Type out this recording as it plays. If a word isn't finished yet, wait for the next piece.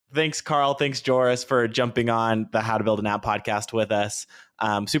Thanks, Carl. Thanks, Joris, for jumping on the How to Build an App podcast with us.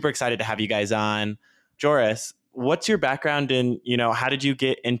 Super excited to have you guys on. Joris, what's your background in, how did you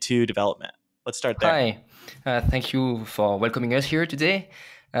get into development? Let's start there. Hi, thank you for welcoming us here today.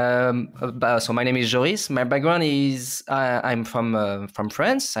 So my name is Joris. My background is I'm from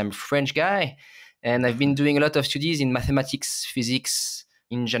France. I'm a French guy, and I've been doing a lot of studies in mathematics, physics,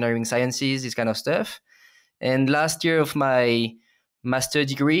 engineering sciences, this kind of stuff. And last year of my master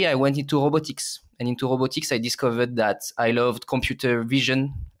degree, I went into robotics. And into robotics, I discovered that I loved computer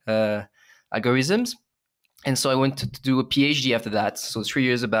vision algorithms. And so I went to do a PhD after that. So 3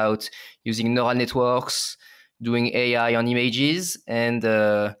 years about using neural networks, doing AI on images. And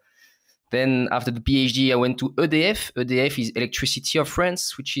then after the PhD, I went to EDF. EDF is Electricity of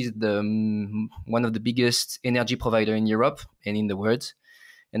France, which is one of the biggest energy provider in Europe and in the world.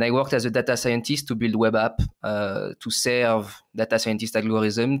 And I worked as a data scientist to build web app to serve data scientist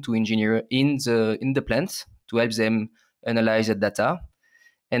algorithm to engineer in the plant to help them analyze the data.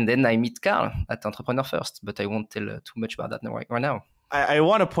 And then I meet Carl at Entrepreneur First, but I won't tell too much about that right now. I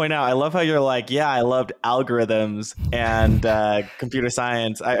want to point out, I love how you're like, yeah, I loved algorithms and computer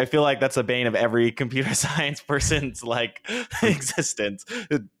science. I feel like that's a bane of every computer science person's existence,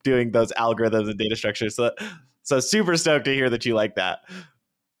 doing those algorithms and data structures. So super stoked to hear that you like that.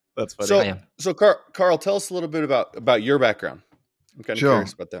 That's funny. So Carl, tell us a little bit about your background. I'm kind of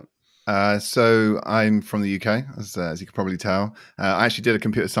curious about that. So I'm from the UK, as you can probably tell. I actually did a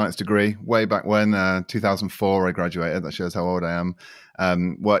computer science degree way back when, 2004 I graduated. That shows how old I am.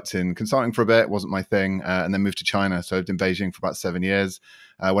 Worked in consulting for a bit, wasn't my thing, and then moved to China. So I lived in Beijing for about 7 years.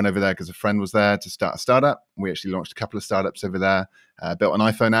 Went over there because a friend was there to start a startup. We actually launched a couple of startups over there. Built an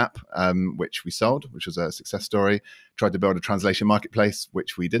iPhone app, which we sold, which was a success story. Tried to build a translation marketplace,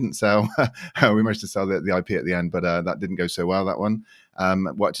 which we didn't sell. We managed to sell the IP at the end, but that didn't go so well, that one.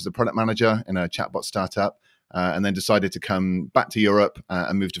 Worked as a product manager in a chatbot startup, and then decided to come back to Europe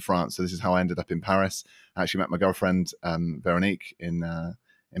and move to France. So this is how I ended up in Paris. I actually met my girlfriend, Veronique, in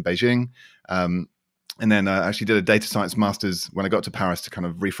Beijing. And then I actually did a data science master's when I got to Paris to kind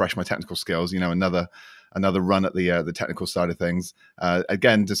of refresh my technical skills, another run at the technical side of things.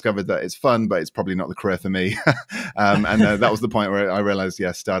 Again, discovered that it's fun, but it's probably not the career for me. And that was the point where I realized,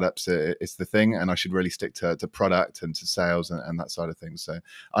 startups, it's the thing, and I should really stick to product and to sales and that side of things. So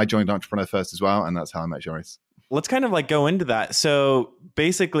I joined Entrepreneur First as well, and that's how I met Joris. Let's kind of go into that. So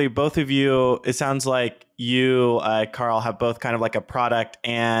basically, both of you, it sounds like you, Carl, have both kind of a product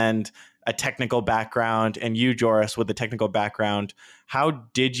and a technical background, and you, Joris, with the technical background. How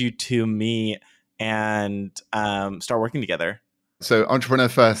did you two meet and start working together? So Entrepreneur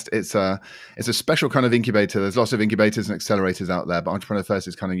First, it's a special kind of incubator. There's lots of incubators and accelerators out there, but Entrepreneur First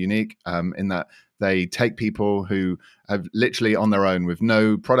is kind of unique in that they take people who have literally on their own with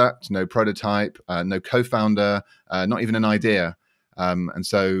no product, no prototype, no co-founder, not even an idea. And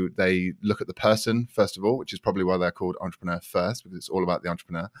so they look at the person, first of all, which is probably why they're called Entrepreneur First, because it's all about the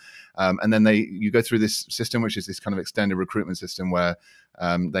entrepreneur. And then you go through this system, which is this kind of extended recruitment system where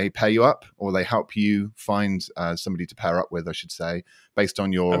they pair you up, or they help you find somebody to pair up with, I should say, based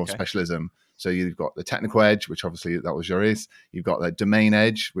on your specialism. So you've got the technical edge, which obviously that was Joris. You've got the domain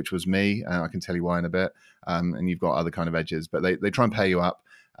edge, which was me. I can tell you why in a bit. And you've got other kind of edges, but they try and pair you up.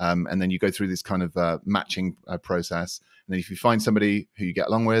 And then you go through this kind of matching process. And then if you find somebody who you get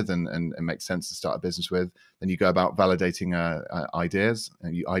along with and makes sense to start a business with, then you go about validating ideas,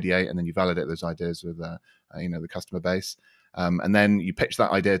 and you ideate, and then you validate those ideas with the customer base. And then you pitch that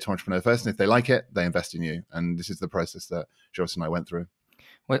idea to Entrepreneur First, and if they like it, they invest in you. And this is the process that Joris and I went through.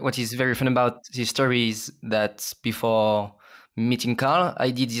 What is very fun about this story is that before meeting Carl,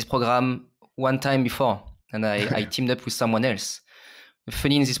 I did this program one time before, and I teamed up with someone else. The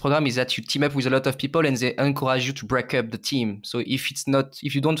funny in this program is that you team up with a lot of people, and they encourage you to break up the team. So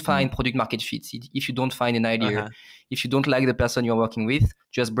if you don't find product market fit, if you don't find an idea, if you don't like the person you're working with,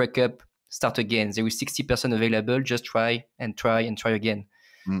 just break up, start again. There is 60% available. Just try and try and try again.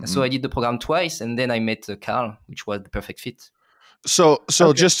 Mm-hmm. So I did the program twice, and then I met Carl, which was the perfect fit. So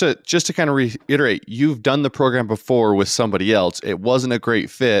just to kind of reiterate, you've done the program before with somebody else. It wasn't a great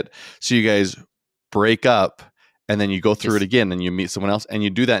fit, so you guys break up, and then you go through it again, and you meet someone else, and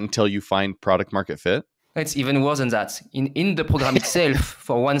you do that until you find product market fit. It's even worse than that. In the program itself,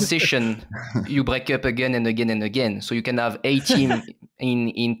 for one session, you break up again and again and again. So you can have a team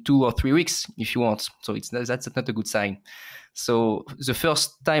in 2 or 3 weeks if you want. So that's not a good sign. So the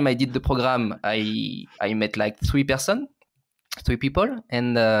first time I did the program, I met like 3 people,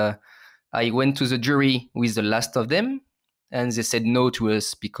 and I went to the jury with the last of them, and they said no to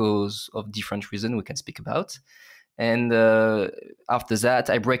us because of different reasons we can speak about. And after that,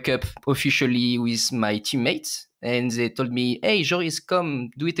 I break up officially with my teammates, and they told me, "Hey, Joris, come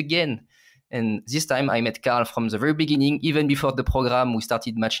do it again." And this time, I met Carl from the very beginning. Even before the program, we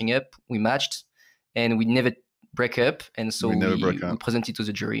started matching up. We matched, and we never break up. And so we presented to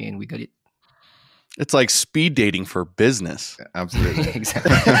the jury, and we got it. It's like speed dating for business. Absolutely.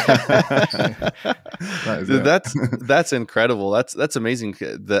 Exactly. That's incredible. That's amazing.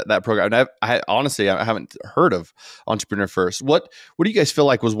 That program. And I honestly haven't heard of Entrepreneur First. What do you guys feel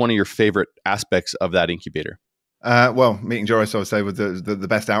like was one of your favorite aspects of that incubator? Well, meeting Joris, I would say, was the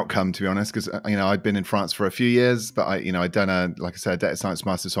best outcome, to be honest, because I'd been in France for a few years, but I'd done like I said, a data science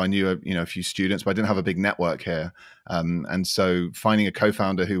master, so I knew a few students, but I didn't have a big network here, and so finding a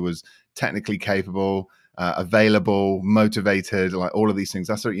co-founder who was technically capable, available, motivated, like all of these things,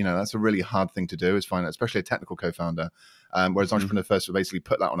 that's a really hard thing to do, is find, especially a technical co-founder. Whereas Entrepreneur First will basically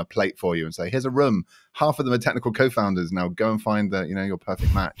put that on a plate for you and say, here's a room, half of them are technical co-founders, now go and find your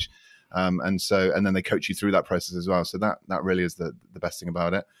perfect match. And then they coach you through that process as well. So that really is the best thing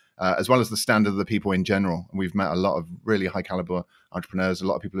about it, as well as the standard of the people in general. We've met a lot of really high caliber entrepreneurs. A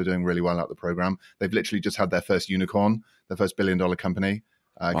lot of people are doing really well out of the program. They've literally just had their first unicorn, their first $1 billion company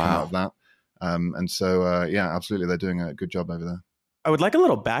come out of that. Yeah, absolutely, they're doing a good job over there. I would like a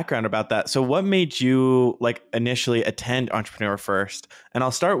little background about that. So what made you initially attend Entrepreneur First? And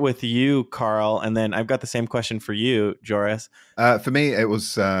I'll start with you, Carl, and then I've got the same question for you, Joris. For me, it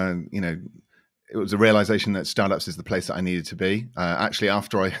was, it was a realization that startups is the place that I needed to be. Actually,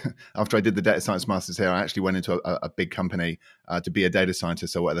 after I did the data science masters here, I actually went into a big company to be a data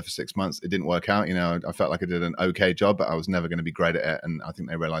scientist or whatever for 6 months. It didn't work out. I felt like I did an okay job, but I was never going to be great at it. And I think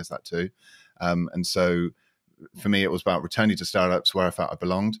they realized that too. And so for me, it was about returning to startups where I felt I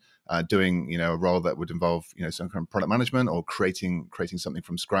belonged, doing a role that would involve some kind of product management or creating something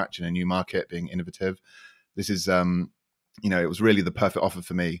from scratch in a new market, being innovative. This is it was really the perfect offer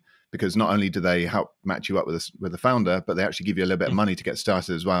for me, because not only do they help match you up with a founder, but they actually give you a little bit of money to get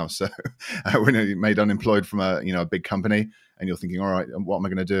started as well. So when you're made unemployed from a big company and you're thinking, all right, what am I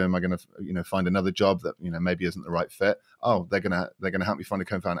going to do? Am I going to find another job that maybe isn't the right fit? Oh, they're gonna help me find a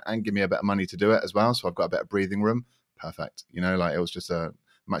co-founder and give me a bit of money to do it as well. So I've got a bit of breathing room. Perfect. It was just a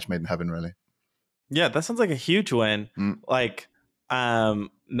match made in heaven, really. Yeah, that sounds like a huge win.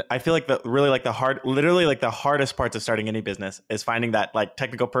 I feel like the hardest parts of starting any business is finding that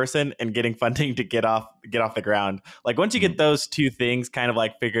technical person and getting funding to get off the ground. Once you get those two things kind of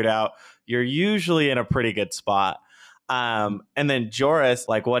figured out, you're usually in a pretty good spot. And then Joris,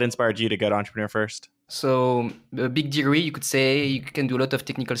 what inspired you to go to Entrepreneur First? So a big degree, you could say. You can do a lot of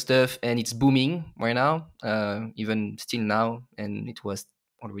technical stuff, and it's booming right now, even still now. And it was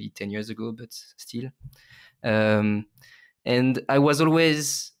already 10 years ago, but still. And I was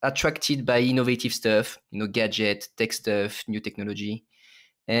always attracted by innovative stuff, gadget, tech stuff, new technology.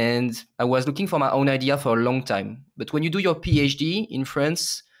 And I was looking for my own idea for a long time. But when you do your PhD in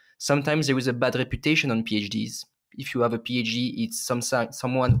France, sometimes there is a bad reputation on PhDs. If you have a PhD, it's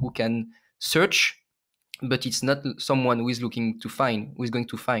someone who can search, but it's not someone who is going to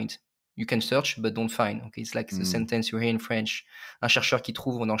find. You can search, but don't find. Okay, it's like the sentence you hear in French. Un chercheur qui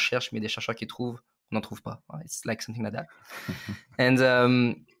trouve, on en cherche, mais des chercheurs qui trouvent, on n'en trouve pas. It's like something like that. And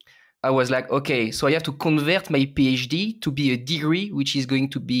I was like, okay, so I have to convert my PhD to be a degree which is going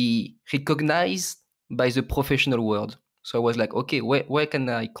to be recognized by the professional world. So I was like, okay, where can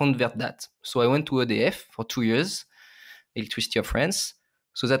I convert that? So I went to EDF for 2 years, Electricity of France,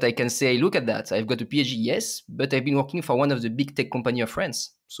 so that I can say, look at that. I've got a PhD, yes, but I've been working for one of the big tech companies of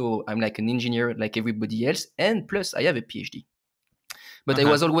France. So I'm like an engineer like everybody else. And plus I have a PhD. But I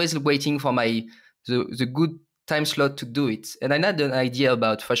was always waiting for the good time slot to do it. And I had an idea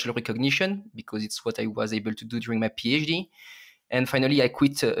about facial recognition because it's what I was able to do during my PhD. And finally I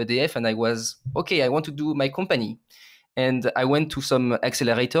quit EDF and I was, okay, I want to do my company. And I went to some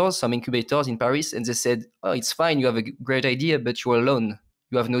accelerators, some incubators in Paris, and they said, oh, it's fine. You have a great idea, but you're alone.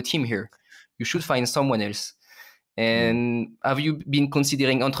 You have no team here. You should find someone else. And have you been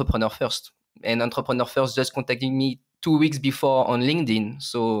considering Entrepreneur First? And Entrepreneur First just contacted me 2 weeks before on LinkedIn.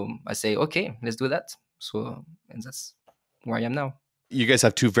 So I say, okay, let's do that. So, and that's where I am now. You guys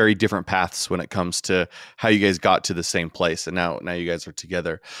have two very different paths when it comes to how you guys got to the same place. And now you guys are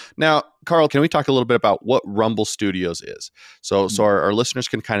together. Now, Carl, can we talk a little bit about what Rumble Studios is? So our listeners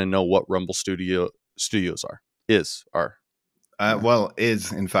can kind of know what Rumble Studios are. Well,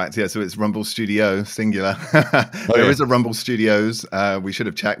 is in fact, yeah. So it's Rumble Studio, singular. Oh, There yeah. is a Rumble Studios. We should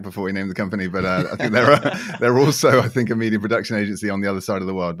have checked before we named the company, but I think they're also, I think, a media production agency on the other side of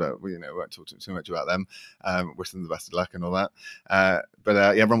the world. But we, won't talk too much about them. Wish them the best of luck and all that.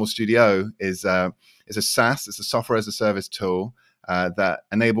 But yeah, Rumble Studio is a SaaS. It's a software as a service tool that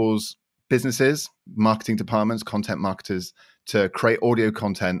enables businesses, marketing departments, content marketers to create audio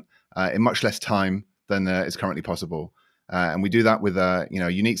content in much less time than is currently possible. And we do that with a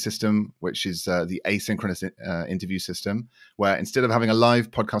unique system, which is the asynchronous interview system, where instead of having a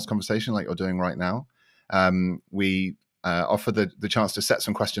live podcast conversation like you're doing right now, we offer the chance to set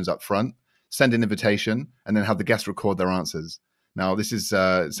some questions up front, send an invitation, and then have the guest record their answers. Now, this is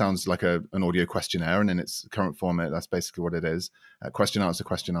sounds like an audio questionnaire, and in its current format, that's basically what it is. Question, answer,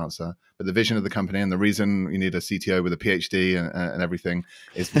 question, answer. But the vision of the company and the reason you need a CTO with a PhD and everything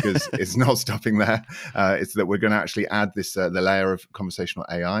is because it's not stopping there. It's that we're going to actually add this the layer of conversational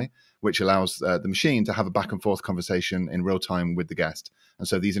AI, which allows the machine to have a back and forth conversation in real time with the guest. And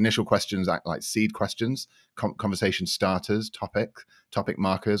so these initial questions act like seed questions, conversation starters, topic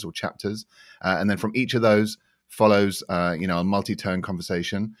markers or chapters. And then from each of those follows a multi-turn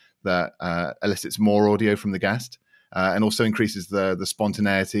conversation that elicits more audio from the guest and also increases the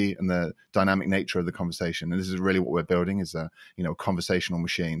spontaneity and the dynamic nature of the conversation. And this is really what we're building, is a conversational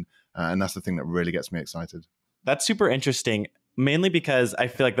machine, and that's the thing that really gets me excited. That's super interesting, mainly because I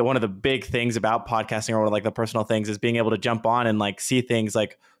feel like one of the big things about podcasting, or like the personal things, is being able to jump on and like see things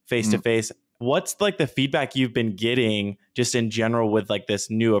like face to face. What's like the feedback you've been getting just in general with like this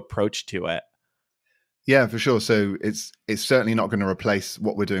new approach to it? Yeah, for sure. So it's certainly not going to replace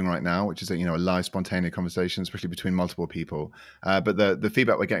what we're doing right now, which is a live, spontaneous conversation, especially between multiple people. But the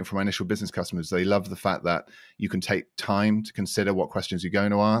feedback we're getting from our initial business customers, they love the fact that you can take time to consider what questions you're going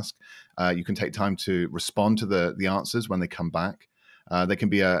to ask. You can take time to respond to the answers when they come back. There can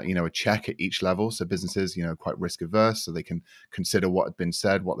be a check at each level. So businesses quite risk averse, so they can consider what had been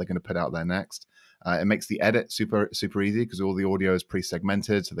said, what they're going to put out there next. It makes the edit super easy because all the audio is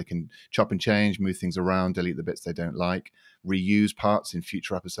pre-segmented, so they can chop and change, move things around, delete the bits they don't like, reuse parts in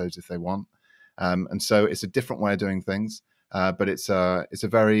future episodes if they want. And so it's a different way of doing things, but it's a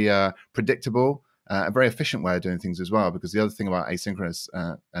very predictable, a very efficient way of doing things as well. Because the other thing about asynchronous,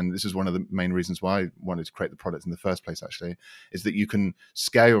 and this is one of the main reasons why I wanted to create the product in the first place, actually, is that you can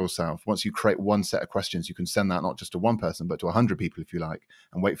scale yourself. Once you create one set of questions, you can send that not just to one person, but to 100 people if you like,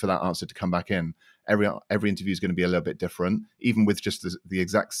 and wait for that answer to come back in. Every interview is going to be a little bit different, even with just the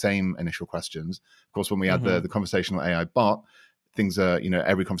exact same initial questions. Of course, when we add the conversational AI bot, things are,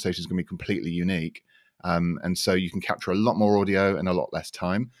 every conversation is going to be completely unique. And so you can capture a lot more audio in a lot less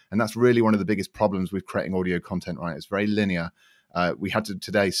time. And that's really one of the biggest problems with creating audio content, right? It's very linear. We had to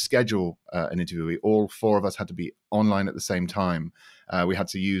today schedule an interview. All four of us had to be online at the same time. We had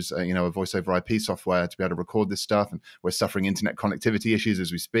to use a voice over IP software to be able to record this stuff, and we're suffering internet connectivity issues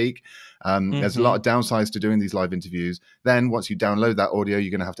as we speak. There's a lot of downsides to doing these live interviews. Then once you download that audio,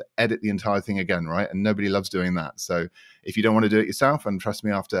 you're going to have to edit the entire thing again, right? And nobody loves doing that. So if you don't want to do it yourself, and trust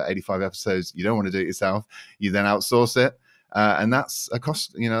me, after 85 episodes, you don't want to do it yourself, you then outsource it. And that's a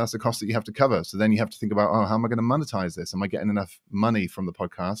cost, that's a cost that you have to cover. So then you have to think about, how am I going to monetize this? Am I getting enough money from the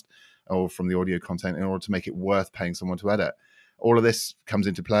podcast or from the audio content in order to make it worth paying someone to edit? All of this comes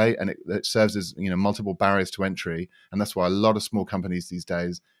into play, and it serves as multiple barriers to entry. And that's why a lot of small companies these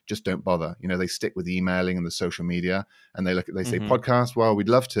days just don't bother. They stick with emailing and the social media, and they say podcast. Well, we'd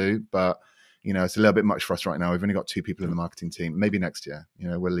love to, but it's a little bit much for us right now. We've only got 2 people in the marketing team. Maybe next year,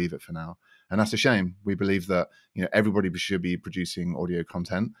 we'll leave it for now. And that's a shame. We believe that everybody should be producing audio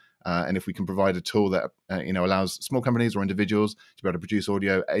content, and if we can provide a tool that allows small companies or individuals to be able to produce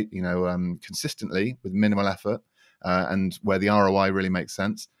audio consistently with minimal effort, and where the ROI really makes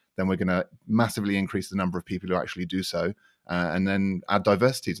sense, then we're going to massively increase the number of people who actually do so, and then add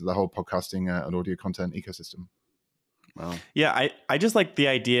diversity to the whole podcasting and audio content ecosystem. Wow. Yeah, I just like the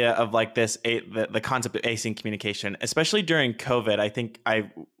idea of like this the concept of async communication, especially during COVID. I think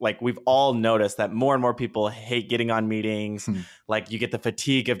we've all noticed that more and more people hate getting on meetings. Like you get the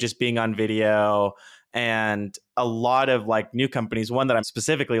fatigue of just being on video, and a lot of like new companies. One that I'm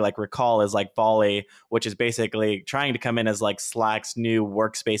specifically like recall is like Volley, which is basically trying to come in as like Slack's new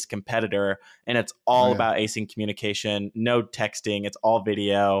workspace competitor, and it's all about async communication, no texting, it's all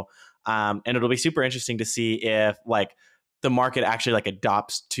video. And it'll be super interesting to see if like the market actually like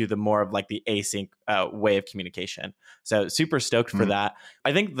adopts to the more of like the async way of communication. So super stoked for that.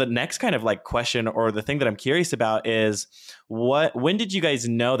 I think the next kind of like question, or the thing that I'm curious about, is when did you guys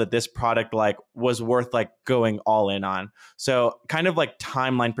know that this product like was worth like going all in on? So kind of like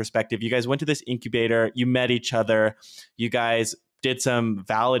timeline perspective, you guys went to this incubator, you met each other, you guys did some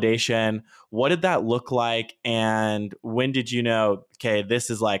validation. What did that look like? And when did you know, okay, this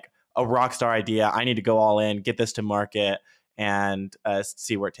is like a rock star idea, I need to go all in, get this to market, and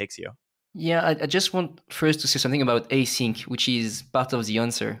see where it takes you? Yeah, I just want first to say something about async, which is part of the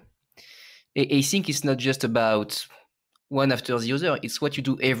answer. Async is not just about one after the other. It's what you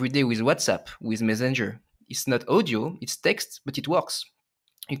do every day with WhatsApp, with Messenger. It's not audio, it's text, but it works.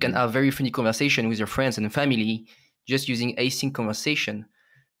 You can have very funny conversation with your friends and family just using async conversation.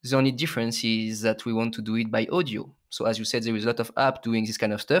 The only difference is that we want to do it by audio. So as you said, there is a lot of apps doing this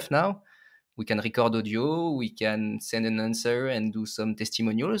kind of stuff now. We can record audio, we can send an answer and do some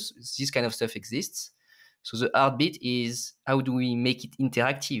testimonials. This kind of stuff exists. So the hard bit is, how do we make it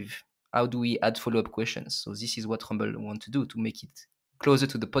interactive? How do we add follow-up questions? So this is what Rumble want to do, to make it closer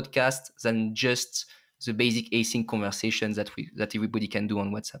to the podcast than just the basic async conversations that everybody can do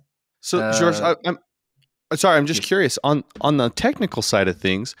on WhatsApp. So, George, I'm sorry, I'm just curious on the technical side of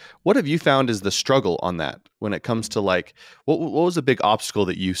things. What have you found is the struggle on that when it comes to like what was a big obstacle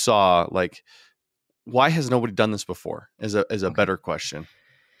that you saw? Like, why has nobody done this before? Is a better question.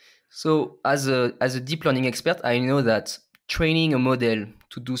 So, as a deep learning expert, I know that training a model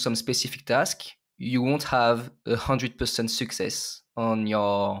to do some specific task, you won't have 100% success on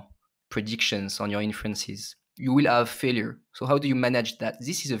your predictions, on your inferences. You will have failure. So how do you manage that?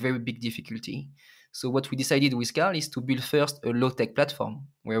 This is a very big difficulty. So what we decided with Carl is to build first a low-tech platform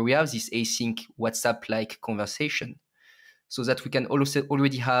where we have this async WhatsApp-like conversation, so that we can also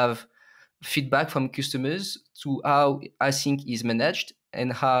already have feedback from customers to how async is managed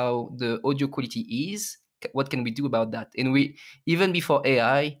and how the audio quality is. What can we do about that? And we, even before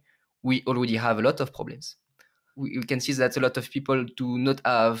AI, we already have a lot of problems. We can see that a lot of people do not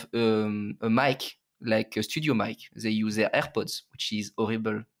have a mic, like a studio mic. They use their AirPods, which is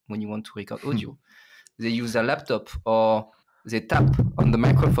horrible when you want to record audio. They use a laptop, or they tap on the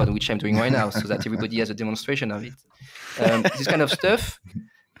microphone, which I'm doing right now, so that everybody has a demonstration of it. This kind of stuff,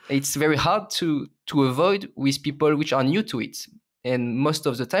 it's very hard to avoid with people which are new to it. And most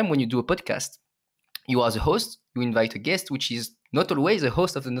of the time when you do a podcast, you are the host, you invite a guest, which is not always a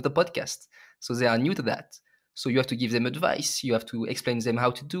host of another podcast. So they are new to that. So you have to give them advice. You have to explain them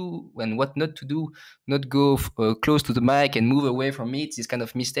how to do and what not to do, not go close to the mic and move away from it. These kind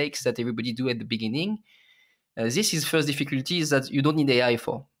of mistakes that everybody do at the beginning. This is first difficulty, is that you don't need AI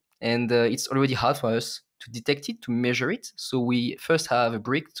for. And it's already hard for us to detect it, to measure it. So we first have a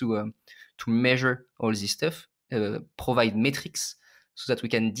brick to measure all this stuff, provide metrics so that we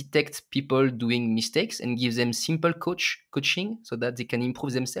can detect people doing mistakes and give them simple coaching so that they can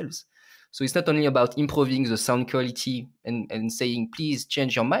improve themselves. So it's not only about improving the sound quality and saying, please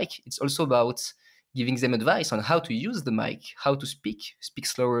change your mic. It's also about giving them advice on how to use the mic, how to speak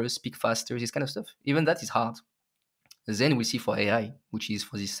slower, speak faster, this kind of stuff. Even that is hard. Then we'll see for AI, which is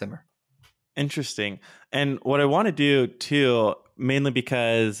for this summer. Interesting. And what I want to do too, mainly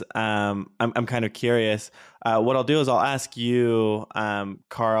because I'm kind of curious, what I'll do is I'll ask you,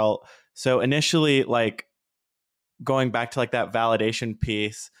 Carl. So initially, like going back to like that validation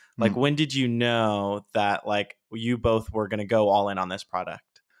piece, like when did you know that like you both were going to go all in on this product?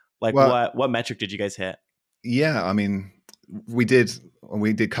 Like what metric did you guys hit? Yeah, I mean, we did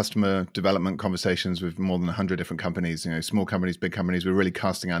customer development conversations with more than 100 different companies, small companies, big companies. We're really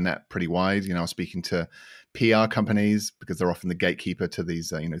casting our net pretty wide, speaking to PR companies because they're often the gatekeeper to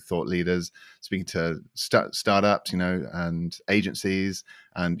these, thought leaders, speaking to startups, and agencies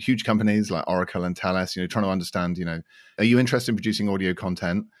and huge companies like Oracle and Thales, trying to understand, are you interested in producing audio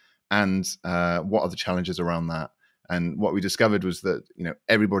content, and what are the challenges around that? And what we discovered was that,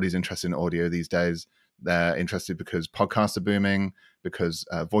 everybody's interested in audio these days. They're interested because podcasts are booming, because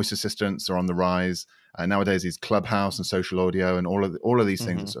voice assistants are on the rise. Nowadays, is Clubhouse and social audio and all of these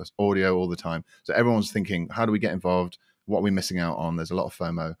things. It's audio all the time. So everyone's thinking, how do we get involved? What are we missing out on? There's a lot of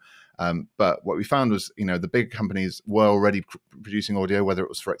FOMO. But what we found was, the big companies were already producing audio, whether it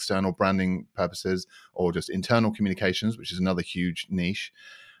was for external branding purposes or just internal communications, which is another huge niche.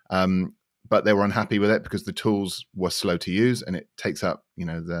 But they were unhappy with it because the tools were slow to use and it takes up,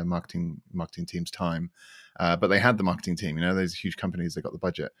 the marketing team's time. But they had the marketing team, those huge companies, they got the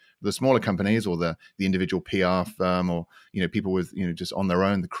budget. The smaller companies or the individual PR firm or, people with, just on their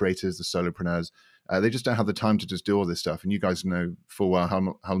own, the creators, the solopreneurs, They just don't have the time to just do all this stuff. And you guys know full well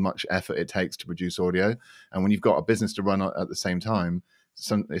how much effort it takes to produce audio. And when you've got a business to run at the same time,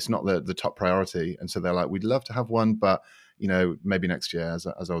 it's not the top priority. And so they're like, we'd love to have one, but maybe next year, as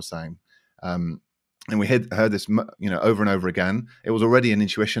I was saying. And we heard this, over and over again. It was already an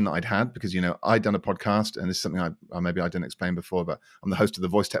intuition that I'd had because, I'd done a podcast, and this is something maybe I didn't explain before, but I'm the host of the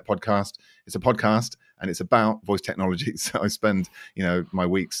Voice Tech podcast. It's a podcast and it's about voice technology. So I spend, my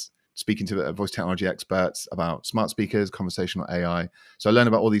weeks speaking to voice technology experts about smart speakers, conversational AI. So I learned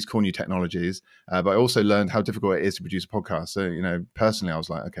about all these cool new technologies, but I also learned how difficult it is to produce a podcast. So, personally, I was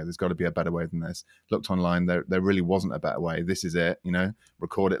like, okay, there's got to be a better way than this. Looked online, there really wasn't a better way. This is it,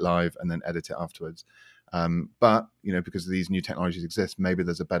 record it live and then edit it afterwards. But, because these new technologies exist, maybe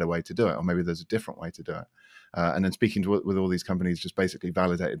there's a better way to do it, or maybe there's a different way to do it. And then speaking with all these companies just basically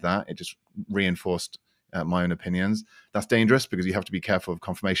validated that. It just reinforced my own opinions. That's dangerous because you have to be careful of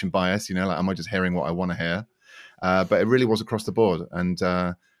confirmation bias. Am I just hearing what I want to hear? But it really was across the board, and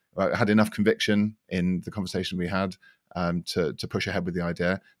I had enough conviction in the conversation we had to push ahead with the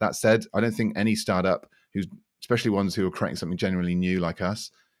idea. That said, I don't think any startup, especially ones who are creating something genuinely new like us,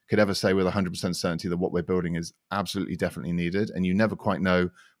 could ever say with 100% certainty that what we're building is absolutely definitely needed, and you never quite know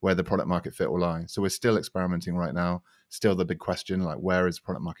where the product market fit will lie. So we're still experimenting right now. Still the big question, like, where is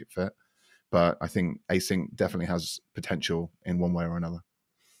product market fit? But I think async definitely has potential in one way or another.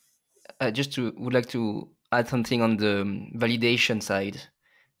 Would like to add something on the validation side.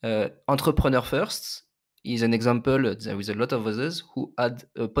 Entrepreneur First is an example. There is a lot of others who had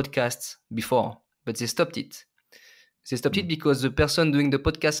a podcast before, but they stopped it. They stopped it because the person doing the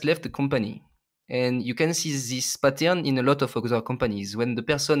podcast left the company. And you can see this pattern in a lot of other companies. When the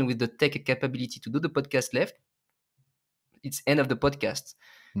person with the tech capability to do the podcast left, it's end of the podcast.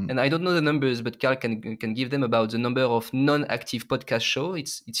 And I don't know the numbers, but Carl can give them about the number of non-active podcast show.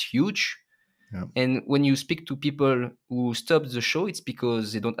 It's huge. Yeah. And when you speak to people who stopped the show, it's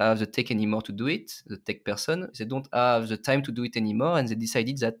because they don't have the tech anymore to do it. The tech person, they don't have the time to do it anymore, and they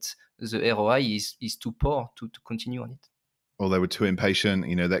decided that the ROI is too poor to continue on it. Or they were too impatient.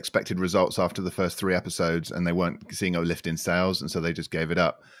 They expected results after the first 3 episodes, and they weren't seeing a lift in sales, and so they just gave it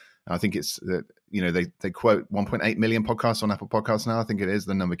up. I think it's that, they quote 1.8 million podcasts on Apple Podcasts now. I think it is.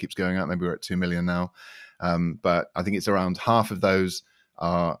 The number keeps going up. Maybe we're at 2 million now. But I think it's around half of those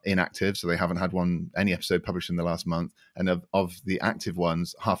are inactive. So they haven't had any episode published in the last month. And of the active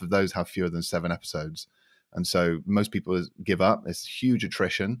ones, half of those have fewer than 7 episodes. And so most people give up. There's huge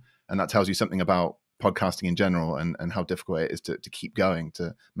attrition. And that tells you something about podcasting in general and how difficult it is to keep going,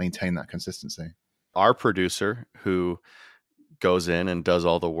 to maintain that consistency. Our producer, who goes in and does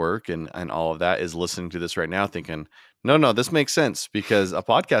all the work and all of that, is listening to this right now thinking, no, this makes sense, because a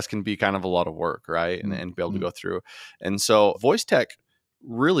podcast can be kind of a lot of work, right? And be able to go through. And so Voice Tech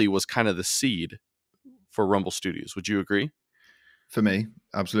really was kind of the seed for Rumble Studios. Would you agree? For me,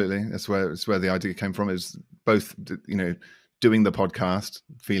 absolutely. That's where the idea came from. It was both, doing the podcast,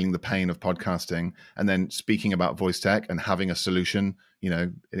 feeling the pain of podcasting, and then speaking about voice tech and having a solution,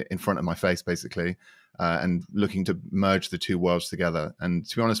 in front of my face, basically, and looking to merge the two worlds together. And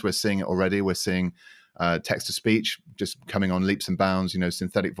to be honest, we're seeing it already. We're seeing text to speech just coming on leaps and bounds.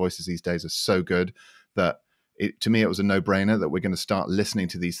 Synthetic voices these days are so good that to me, it was a no-brainer that we're going to start listening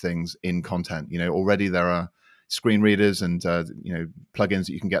to these things in content. Already there are screen readers and plugins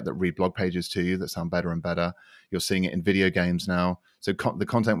that you can get that read blog pages to you that sound better and better. You're seeing it in video games now. So the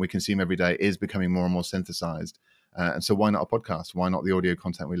content we consume every day is becoming more and more synthesized. And so why not a podcast? Why not the audio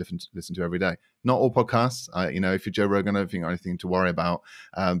content we listen to every day? Not all podcasts. If you're Joe Rogan, I don't think you got anything to worry about.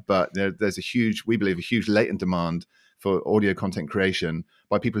 But there's we believe a huge latent demand for audio content creation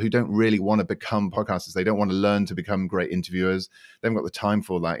by people who don't really want to become podcasters. They don't want to learn to become great interviewers. They haven't got the time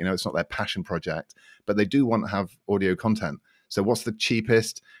for that. It's not their passion project, but they do want to have audio content. So what's the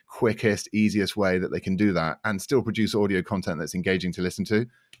cheapest, quickest, easiest way that they can do that and still produce audio content that's engaging to listen to?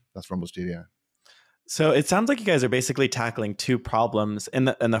 That's Rumble Studio. So it sounds like you guys are basically tackling 2 problems. And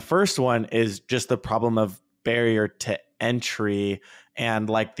the first one is just the problem of barrier to entry and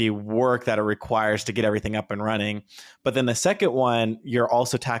like the work that it requires to get everything up and running. But then the second one you're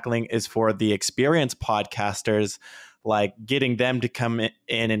also tackling is for the experienced podcasters, like getting them to come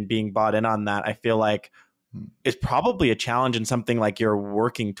in and being bought in on that. I feel like is probably a challenge and something like you're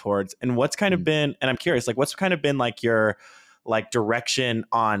working towards. And what's kind of been, and I'm curious, like what's kind of been like your like direction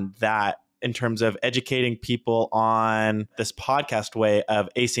on that in terms of educating people on this podcast way of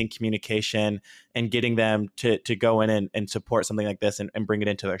async communication and getting them to go in and support something like this and bring it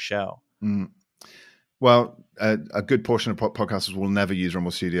into their show? Well, a good portion of podcasters will never use Rumble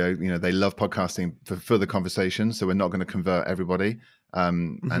Studio. You know, they love podcasting for the conversation, so we're not going to convert everybody,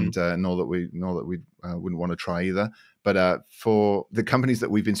 and nor that we wouldn't want to try either. But for the companies that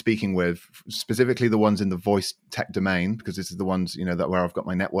we've been speaking with, specifically the ones in the voice tech domain, because this is the ones, you know, that where I've got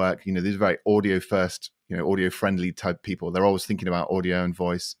my network. You know, these are very audio first, you know, audio friendly type people. They're always thinking about audio and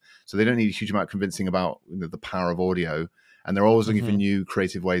voice, so they don't need a huge amount of convincing about, you know, the power of audio, and they're always looking for new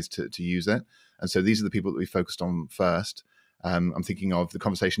creative ways to use it. And so these are the people that we focused on first. I'm thinking of the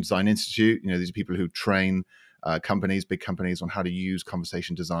Conversation Design Institute. You know, these are people who train companies, big companies, on how to use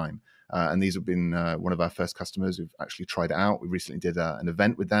conversation design. And these have been one of our first customers who've actually tried it out. We recently did an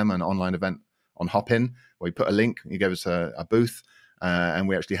event with them, an online event on Hopin, where we put a link. He gave us a booth, and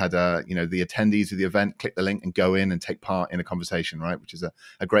we actually had you know, the attendees of the event click the link and go in and take part in a conversation, right? Which is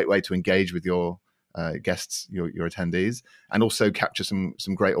a great way to engage with your guests, your attendees, and also capture some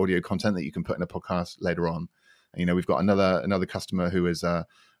great audio content that you can put in a podcast later on. You know, we've got another customer who is a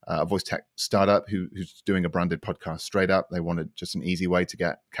voice tech startup who's doing a branded podcast straight up. They wanted just an easy way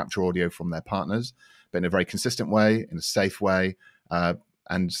to capture audio from their partners, but in a very consistent way, in a safe way,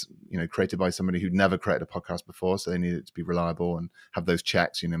 and, you know, created by somebody who'd never created a podcast before. So they needed it to be reliable and have those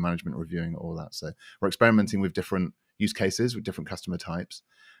checks, you know, management reviewing all that. So we're experimenting with different use cases with different customer types.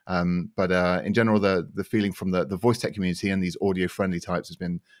 But in general, the feeling from the voice tech community and these audio friendly types has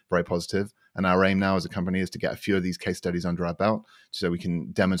been very positive. And our aim now as a company is to get a few of these case studies under our belt so we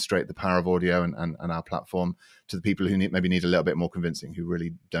can demonstrate the power of audio and our platform to the people who maybe need a little bit more convincing, who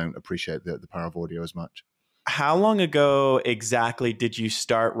really don't appreciate the power of audio as much. How long ago exactly did you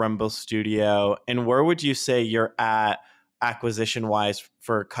start Rumble Studio, and where would you say you're at acquisition wise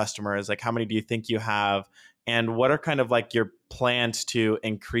for customers? Like, how many do you think you have? And what are kind of like your plans to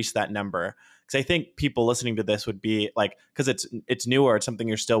increase that number? Because I think people listening to this would be like, because it's newer, it's something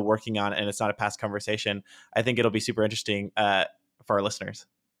you're still working on, and it's not a past conversation. I think it'll be super interesting for our listeners.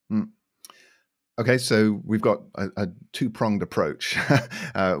 Okay, so we've got a two-pronged approach.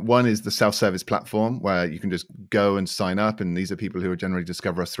 One is the self-service platform where you can just go and sign up, and these are people who generally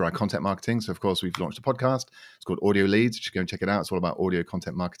discover us through our content marketing. So, of course, we've launched a podcast. It's called Audio Leads. You should go and check it out. It's all about audio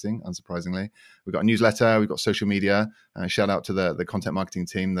content marketing, unsurprisingly. We've got a newsletter. We've got social media. Shout out to the content marketing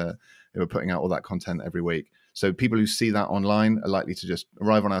team who are putting out all that content every week. So people who see that online are likely to just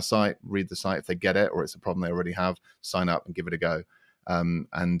arrive on our site, read the site if they get it, or it's a problem they already have, sign up and give it a go.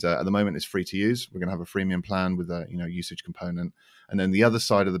 At the moment it's free to use. We're going to have a freemium plan with a usage component, and then the other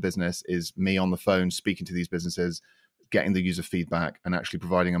side of the business is me on the phone speaking to these businesses, getting the user feedback and actually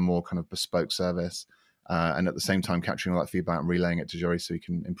providing a more kind of bespoke service, and at the same time capturing all that feedback and relaying it to Joris so he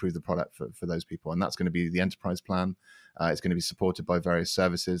can improve the product for those people. And that's going to be the enterprise plan. It's going to be supported by various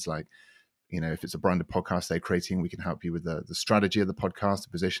services like, you know, if it's a branded podcast they're creating, we can help you with the strategy of the podcast, the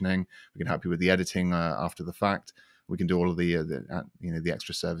positioning. We can help you with the editing after the fact. We can do all of the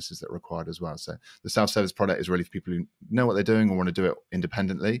extra services that are required as well. So the self-service product is really for people who know what they're doing or want to do it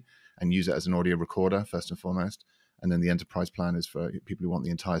independently and use it as an audio recorder first and foremost. And then the enterprise plan is for people who want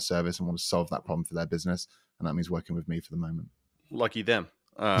the entire service and want to solve that problem for their business. And that means working with me for the moment. Lucky them.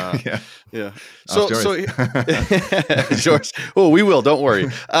 Yeah. So George, oh, we will. Don't worry.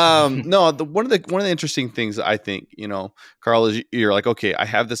 No, one of the interesting things I think, you know, Carl, is you're like, okay, I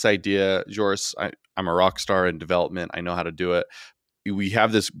have this idea, Joris. I'm a rock star in development. I know how to do it. We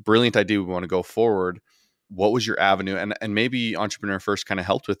have this brilliant idea. We want to go forward. What was your avenue? And maybe Entrepreneur First kind of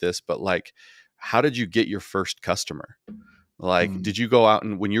helped with this, but like, how did you get your first customer? Like, did you go out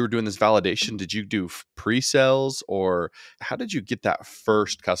and when you were doing this validation, did you do pre-sales, or how did you get that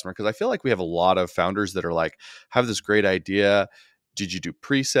first customer? Because I feel like we have a lot of founders that are like, have this great idea. Did you do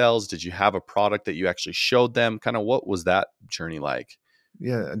pre-sales? Did you have a product that you actually showed them? Kind of what was that journey like?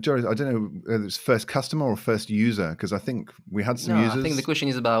 Yeah, Joris, I don't know whether it's first customer or first user, because I think we had some users. I think the question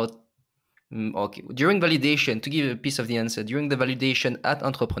is about, okay, during validation, to give a piece of the answer, during the validation at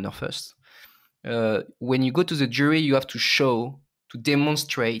Entrepreneur First, when you go to the jury, you have to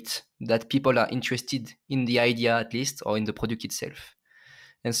demonstrate that people are interested in the idea at least, or in the product itself.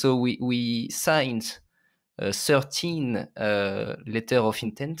 And so we signed 13 letter of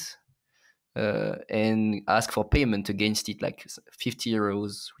intent and asked for payment against it, like 50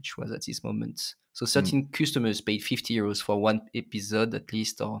 euros, which was at this moment. So 13 customers paid 50 euros for one episode at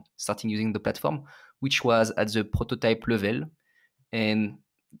least, or starting using the platform, which was at the prototype level. And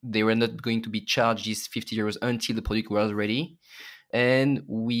they were not going to be charged these 50 euros until the product was ready. And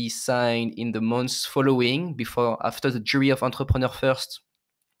we signed in the months following, after the jury of Entrepreneur First,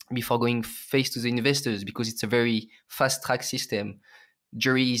 before going face to the investors, because it's a very fast track system.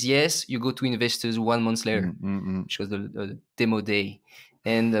 Jury is yes, you go to investors 1 month later, which was the demo day.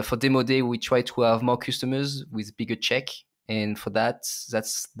 And for demo day, we try to have more customers with bigger check. And for that,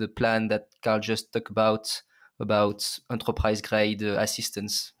 that's the plan that Carl just talked about enterprise grade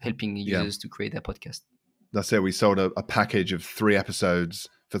assistance helping users to create their podcast. That's it. We sold a package of 3 episodes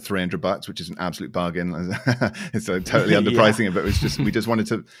for $300, which is an absolute bargain. It's totally underpricing it, but we just wanted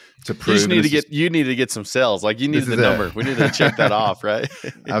to prove. You need to get some sales. Like you need the number. We need to check that off, right?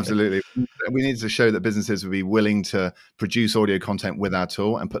 Absolutely. We needed to show that businesses would be willing to produce audio content with our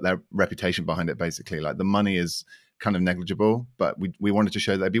tool and put their reputation behind it. Basically, like the money is kind of negligible, but we wanted to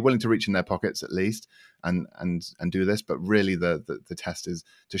show that they'd be willing to reach in their pockets at least and do this. But really the test is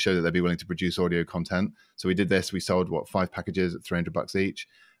to show that they'd be willing to produce audio content. So we did this. We sold 5 packages at $300 each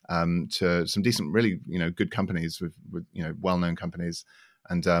to some decent, really, good companies with well-known companies.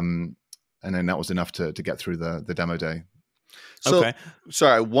 And then that was enough to get through the demo day. So, okay.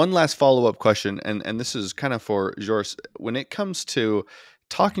 Sorry, one last follow-up question. And this is kind of for Joris. When it comes to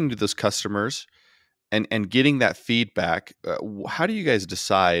talking to those customers, and getting that feedback, how do you guys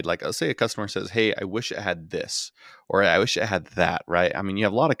decide? Like, let's say a customer says, "Hey, I wish it had this," or "I wish it had that." Right? I mean, you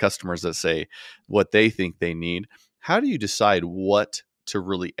have a lot of customers that say what they think they need. How do you decide what to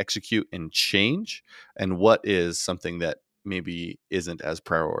really execute and change, and what is something that maybe isn't as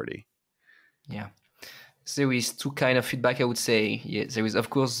priority? Yeah. There is 2 kind of feedback, I would say. Yeah, there is, of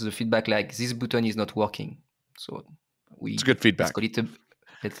course, the feedback like this button is not working. So it's good feedback.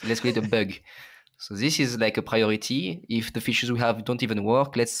 Let's call it a bug. So this is like a priority. If the features we have don't even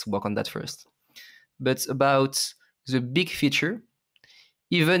work, let's work on that first. But about the big feature,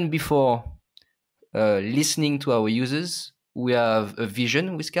 even before listening to our users, we have a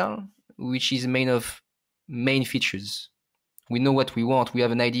vision with Carl, which is made of main features. We know what we want. We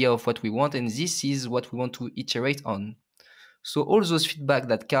have an idea of what we want, and this is what we want to iterate on. So all those feedback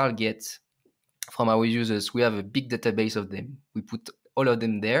that Carl gets from our users, we have a big database of them. We put all of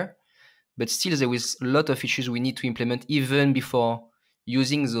them there. But still, there is a lot of features we need to implement even before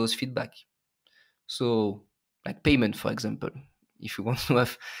using those feedback. So, like payment, for example. If we want to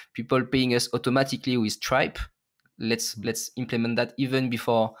have people paying us automatically with Stripe, let's implement that even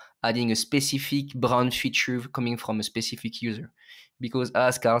before adding a specific brand feature coming from a specific user. Because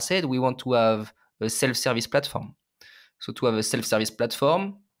as Carl said, we want to have a self-service platform. So to have a self-service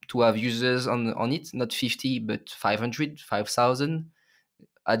platform, to have users on it, not 50, but 500, 5,000,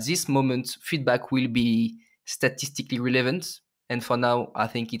 at this moment, feedback will be statistically relevant. And for now, I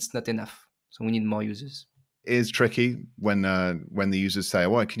think it's not enough. So we need more users. It is tricky when the users say,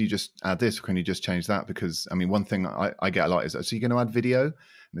 "Well, can you just add this? Or can you just change that?" Because I mean, one thing I get a lot is, "So you're going to add video?"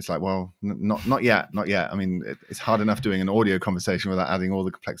 And it's like, well, not yet. I mean, it's hard enough doing an audio conversation without adding all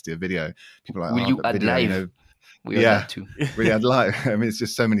the complexity of video. People are like, will you add video, live? We add too. Really add live. I mean, it's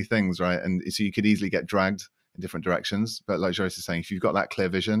just so many things, right? And so you could easily get dragged in different directions. But like Joris is saying, if you've got that clear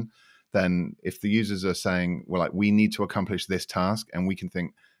vision, then if the users are saying, well, like, we need to accomplish this task, and we can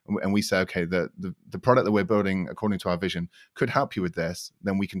think, and we say, okay, the product that we're building according to our vision could help you with this,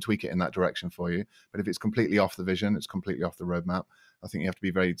 then we can tweak it in that direction for you. But if it's completely off the vision, it's completely off the roadmap, I think you have to be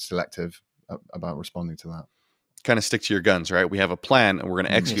very selective about responding to that. Kind of stick to your guns, right? We have a plan and we're going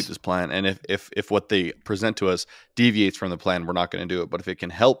to execute this plan. And if what they present to us deviates from the plan, we're not going to do it. But if it can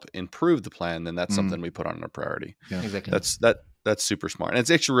help improve the plan, then that's something we put on a priority. Yeah. Exactly. That's super smart. And it's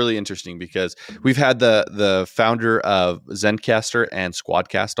actually really interesting because we've had the founder of Zencastr and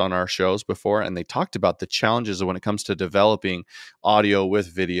Squadcast on our shows before, and they talked about the challenges when it comes to developing audio with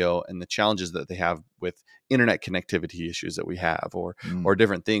video and the challenges that they have with internet connectivity issues that we have or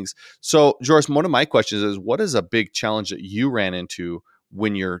different things. So, Joris, one of my questions is, what is a big challenge that you ran into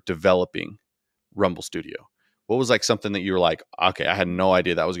when you're developing Rumble Studio? What was like something that you were like, okay, I had no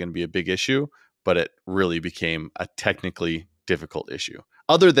idea that was going to be a big issue, but it really became a technically difficult issue,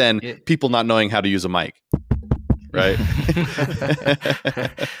 other than people not knowing how to use a mic, right?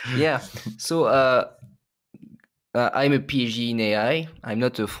 Yeah. So I'm a PhD in AI. I'm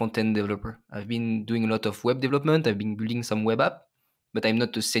not a front-end developer. I've been doing a lot of web development. I've been building some web app, but I'm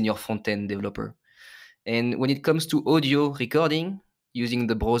not a senior front-end developer. And when it comes to audio recording using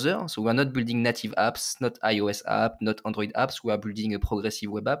the browser, so we're not building native apps, not iOS app, not Android apps. We are building a progressive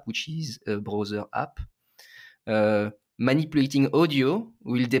web app, which is a browser app. Manipulating audio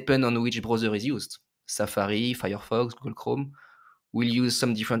will depend on which browser is used. Safari, Firefox, Google Chrome will use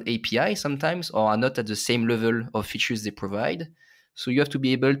some different API sometimes, or are not at the same level of features they provide. So you have to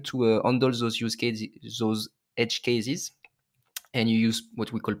be able to handle those use cases, those edge cases, and you use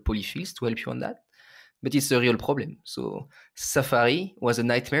what we call polyfills to help you on that. But it's a real problem. So Safari was a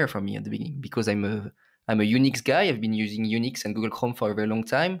nightmare for me at the beginning because I'm a Unix guy. I've been using Unix and Google Chrome for a very long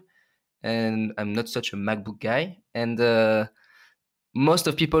time, and I'm not such a MacBook guy. And most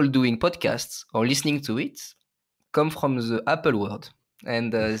of people doing podcasts or listening to it come from the Apple world,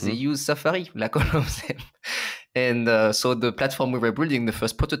 and they use Safari, like all of them. And so the platform we were building, the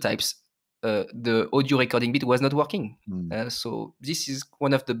first prototypes, the audio recording bit was not working. So this is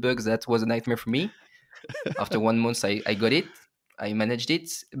one of the bugs that was a nightmare for me. After 1 month, I got it, I managed it,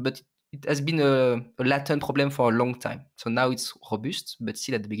 but it has been a latent problem for a long time. So now it's robust, but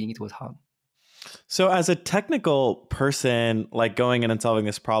still at the beginning it was hard. So as a technical person, like going in and solving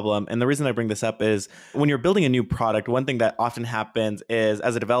this problem, and the reason I bring this up is when you're building a new product, one thing that often happens is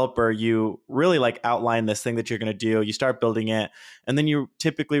as a developer, you really like outline this thing that you're going to do, you start building it, and then you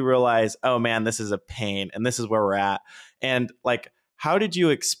typically realize, oh man, this is a pain and this is where we're at. And like, how did you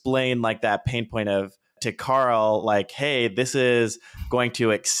explain like that pain point to Carl, like, hey, this is going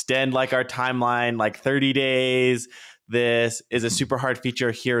to extend like our timeline, like 30 days. This is a super hard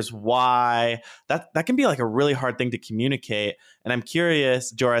feature. Here's why. That can be like a really hard thing to communicate. And I'm curious,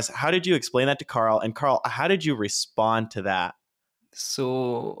 Joris, how did you explain that to Carl? And Carl, how did you respond to that?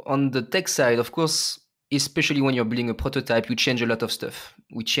 So on the tech side, of course, especially when you're building a prototype, you change a lot of stuff.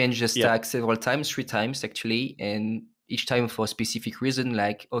 We changed the stack several times, 3 times actually. And each time for a specific reason,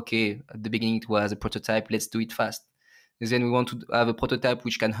 like, okay, at the beginning it was a prototype, let's do it fast. Then we want to have a prototype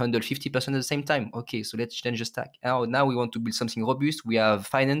which can handle 50% at the same time. Okay, so let's change the stack. Now we want to build something robust. We have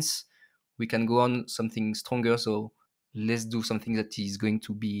finance. We can go on something stronger. So let's do something that is going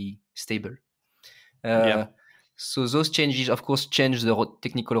to be stable. So those changes, of course, change the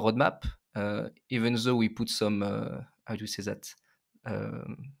technical roadmap, even though we put some, how do you say that,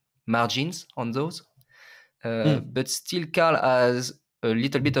 margins on those. But still, Carl has a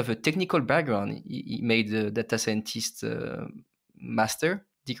little bit of a technical background. He made a data scientist master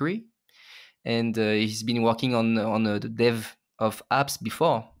degree, and he's been working on the dev of apps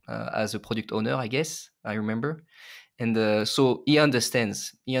before as a product owner, I guess, I remember. And so he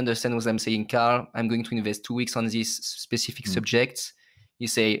understands what I'm saying. Carl, I'm going to invest 2 weeks on this specific subject. You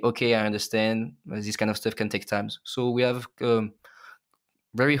say, okay, I understand. This kind of stuff can take time. So we have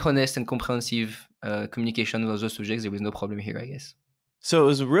very honest and comprehensive communication with those subjects. There was no problem here, I guess. So it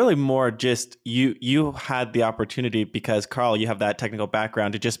was really more just you had the opportunity because, Carl, you have that technical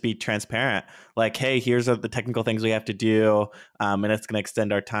background to just be transparent. Like, hey, here's the technical things we have to do, and it's going to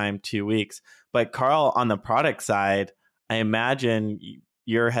extend our time 2 weeks. But Carl, on the product side, I imagine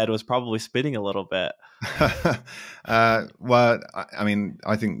your head was probably spinning a little bit. Well, I mean,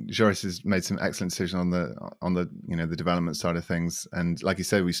 I think Joris has made some excellent decision on the the development side of things. And like you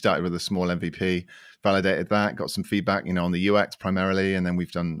said, we started with a small MVP, validated that, got some feedback, on the UX primarily, and then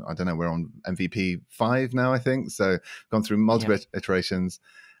we've done, I don't know, we're on MVP 5 now, I think. So gone through multiple iterations.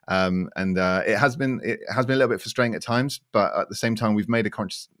 And it has been a little bit frustrating at times, but at the same time, we've made a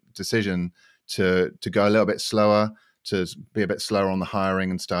conscious decision to go a little bit slower, to be a bit slower on the hiring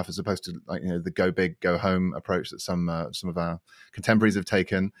and stuff, as opposed to the go big, go home approach that some of our contemporaries have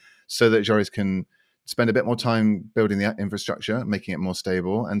taken, so that Joris can spend a bit more time building the infrastructure, making it more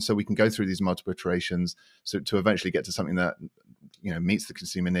stable, and so we can go through these multiple iterations, so to eventually get to something that meets the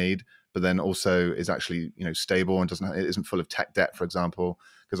consumer need, but then also is actually stable and it isn't full of tech debt, for example.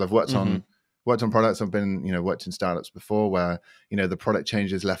 Because I've worked on products, I've been worked in startups before where the product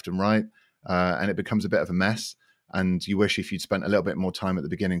changes left and right, and it becomes a bit of a mess. And you wish if you'd spent a little bit more time at the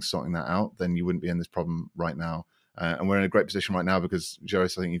beginning sorting that out, then you wouldn't be in this problem right now. And we're in a great position right now because,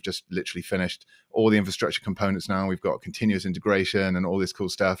 Joris, I think you've just literally finished all the infrastructure components now. We've got continuous integration and all this cool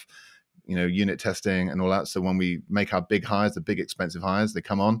stuff, unit testing and all that. So when we make our big hires, the big expensive hires, they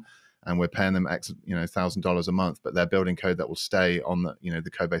come on and we're paying them $1,000 a month, but they're building code that will stay on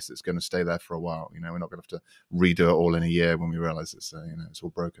the code base that's going to stay there for a while. We're not going to have to redo it all in a year when we realize it's all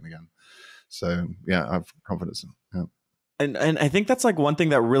broken again. So yeah, I have confidence. Yeah. And I think that's like one thing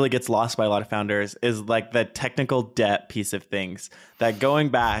that really gets lost by a lot of founders is like the technical debt piece of things, that going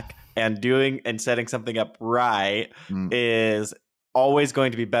back and doing and setting something up right is always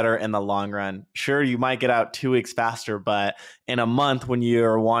going to be better in the long run. Sure, you might get out 2 weeks faster, but in a month when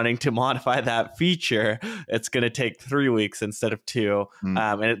you're wanting to modify that feature, it's going to take 3 weeks instead of 2.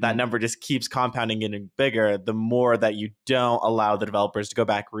 And that number just keeps compounding, getting bigger the more that you don't allow the developers to go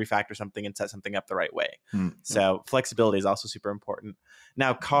back, refactor something and set something up the right way. So flexibility is also super important.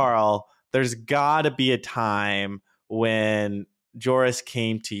 Now, Carl, there's got to be a time when Joris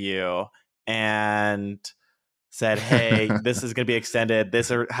came to you and said, hey, this is going to be extended,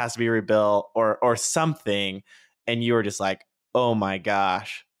 this has to be rebuilt or something, and you were just like, oh my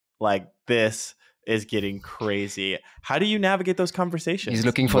gosh, like this is getting crazy. How do you navigate those conversations? He's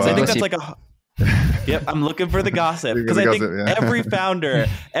looking for I think that's like Yep, I'm looking for the gossip because I think every founder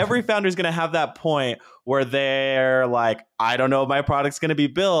is going to have that point where they're like, I don't know if my product's going to be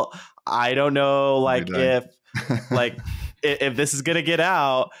built. I don't know, like if this is going to get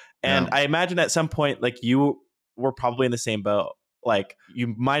out. And I imagine at some point, like you were probably in the same boat. Like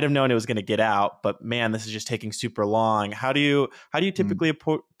you might have known it was going to get out, but man, this is just taking super long. How do you typically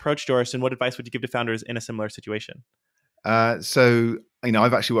approach, Joris, and what advice would you give to founders in a similar situation? So,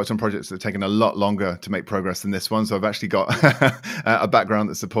 I've actually worked on projects that have taken a lot longer to make progress than this one. So I've actually got a background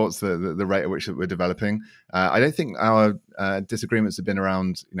that supports the rate at which we're developing. I don't think our disagreements have been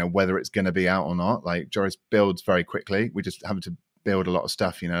around, whether it's going to be out or not. Like Joris builds very quickly. We just have to build a lot of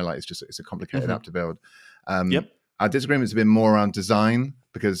stuff, like it's a complicated app to build. Our disagreements have been more around design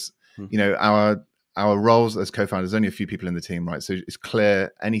because, our roles as co-founders, there's only a few people in the team, right? So it's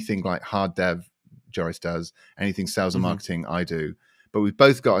clear anything like hard dev Joris does, anything sales and marketing I do, but we've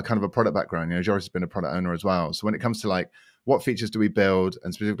both got a kind of a product background. Joris has been a product owner as well. So when it comes to like what features do we build,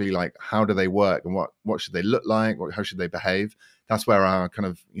 and specifically like how do they work, and what should they look like, how should they behave, that's where our kind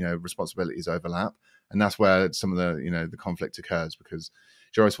of responsibilities overlap, and that's where some of the the conflict occurs, because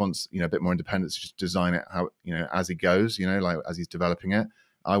Joris wants a bit more independence to just design it how as he goes, like as he's developing it.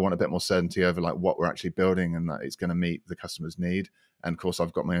 I want a bit more certainty over like what we're actually building and that it's going to meet the customer's need. And of course,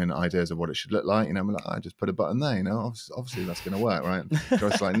 I've got my own ideas of what it should look like. I'm like, I just put a button there. Obviously that's going to work, right?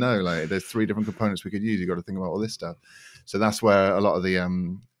 Joris like, no, like there's 3 different components we could use. You got to think about all this stuff. So that's where a lot of the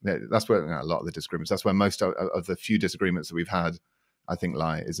disagreements. That's where most of the few disagreements that we've had, I think,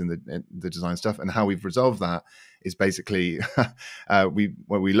 lie is in the design stuff. And how we've resolved that is basically we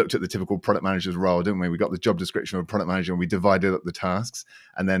looked at the typical product manager's role, didn't we? We got the job description of a product manager and we divided up the tasks.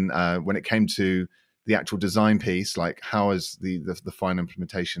 And then when it came to the actual design piece, like how is the final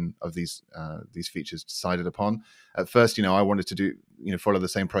implementation of these features decided upon? At first, I wanted to follow the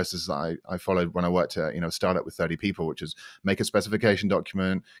same process that I followed when I worked at a startup with 30 people, which is make a specification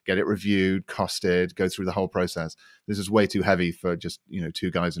document, get it reviewed, costed, go through the whole process. This is way too heavy for just 2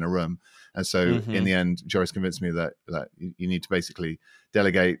 guys in a room. And so in the end, Joris convinced me that you need to basically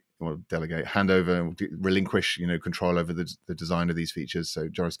hand over and relinquish control over the design of these features, so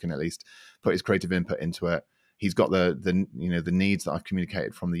Joris can at least put his creative input into it. He's got the needs that I've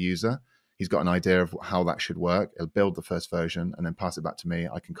communicated from the user. He's got an idea of how that should work. He'll build the first version and then pass it back to me.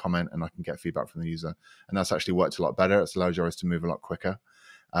 I can comment and I can get feedback from the user, and that's actually worked a lot better. It's allowed Joris to move a lot quicker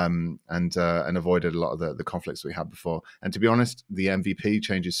and avoided a lot of the conflicts we had before. And to be honest, the MVP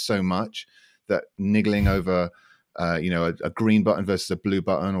changes so much that niggling over a green button versus a blue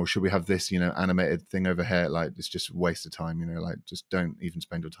button, or should we have this animated thing over here, like it's just a waste of time. Like just don't even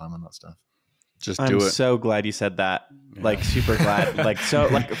spend your time on that stuff. Just do it. I'm so glad you said that. Like super glad. Like so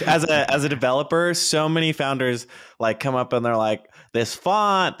like as a developer, so many founders like come up and they're like, this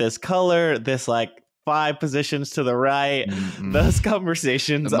font, this color, this like 5 positions to the right. Those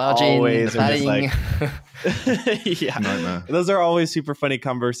conversations always are just like yeah. Those are always super funny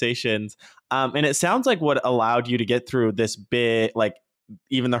conversations. And it sounds like what allowed you to get through this bit, like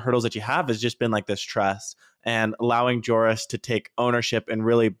even the hurdles that you have, has just been like this trust and allowing Joris to take ownership and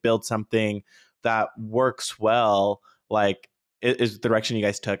really build something that works well, like is the direction you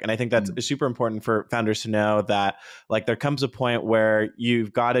guys took. And I think that's super important for founders to know, that like there comes a point where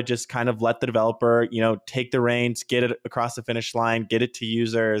you've got to just kind of let the developer, take the reins, get it across the finish line, get it to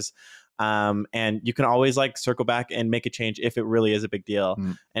users. And you can always like circle back and make a change if it really is a big deal.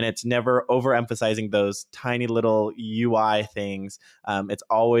 And it's never overemphasizing those tiny little UI things. It's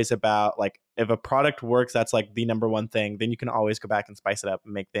always about like, if a product works, that's like the number one thing, then you can always go back and spice it up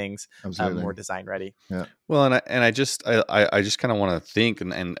and make things more design ready. Yeah. Well, and I just kind of want to think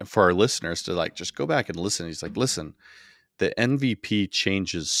and for our listeners to like, just go back and listen. He's like, listen, the MVP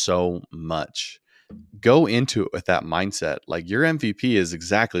changes so much. Go into it with that mindset. Like your MVP is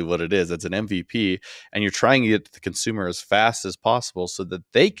exactly what it is. It's an MVP, and you're trying to get to the consumer as fast as possible so that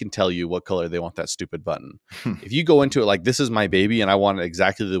they can tell you what color they want that stupid button. If you go into it like, this is my baby and I want it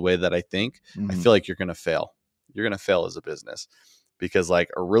exactly the way that I think, I feel like you're going to fail. You're going to fail as a business, because like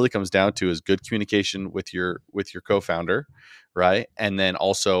it really comes down to is good communication with your co-founder, right? And then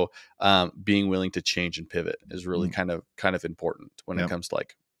also being willing to change and pivot is really kind of important when it comes to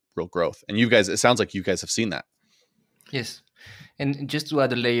like real growth. And you guys, it sounds like you guys have seen that. Yes. And just to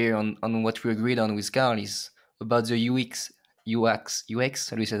add a layer on what we agreed on with Carl is about the UX,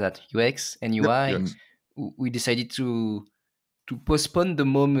 how do we say that? UX and UI. Yep. We decided to postpone the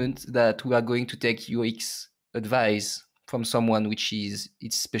moment that we are going to take UX advice from someone which is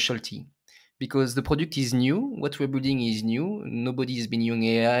its specialty, because the product is new. What we're building is new. Nobody has been using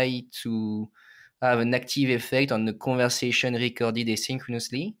AI to have an active effect on the conversation recorded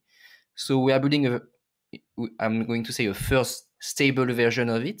asynchronously. So we are building I'm going to say a first stable version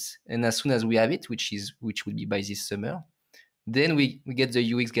of it, and as soon as we have it, which will be by this summer, then we get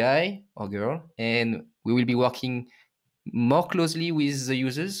the UX guy or girl, and we will be working more closely with the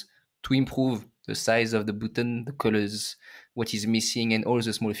users to improve the size of the button, the colors, what is missing, and all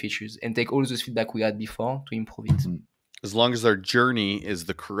the small features, and take all those feedback we had before to improve it. As long as their journey is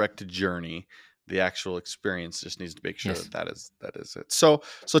the correct journey, the actual experience just needs to make sure that is it. So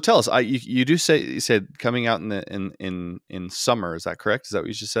tell us, you said coming out in summer. Is that correct? Is that what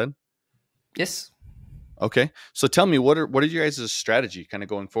you just said? Yes. Okay. So tell me, what are you guys' strategy kind of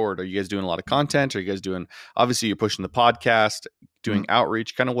going forward? Are you guys doing a lot of content? Are you guys doing, obviously you're pushing the podcast, doing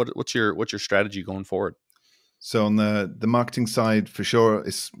outreach, kind of what's your strategy going forward? So on the marketing side, for sure,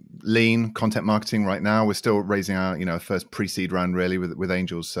 it's lean content marketing right now. We're still raising our first pre-seed round really with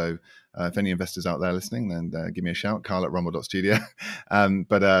angels. So if any investors out there listening, then give me a shout, Carl@rumble.studio.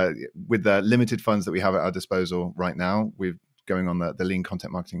 But with the limited funds that we have at our disposal right now, we're going on the lean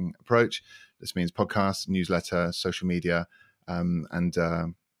content marketing approach. This means podcasts, newsletter, social media,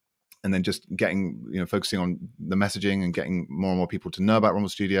 and then just getting, focusing on the messaging and getting more and more people to know about Rumble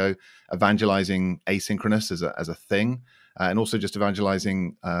Studio, evangelizing asynchronous as a thing, and also just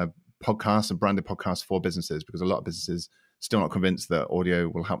evangelizing podcasts and branded podcasts for businesses, because a lot of businesses still not convinced that audio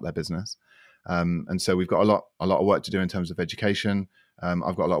will help their business. And so we've got a lot of work to do in terms of education.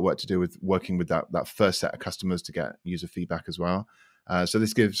 I've got a lot of work to do with working with that first set of customers to get user feedback as well. So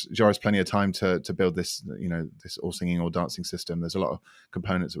this gives Joris plenty of time to build this, this all singing, all dancing system. There's a lot of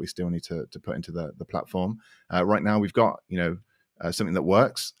components that we still need to put into the platform. Right now, we've got something that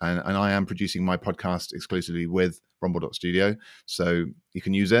works, and I am producing my podcast exclusively with Rumble.studio, so you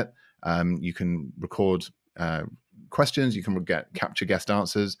can use it. You can record questions, you can capture guest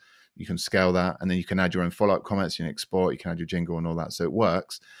answers, you can scale that, and then you can add your own follow-up comments, you can export, you can add your jingle and all that, so it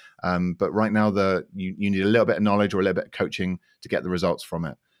works. But right now, you need a little bit of knowledge or a little bit of coaching to get the results from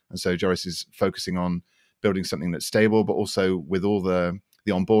it. And so Joris is focusing on building something that's stable, but also with all the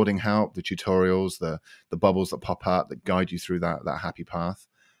onboarding help, the tutorials, the bubbles that pop up that guide you through that happy path.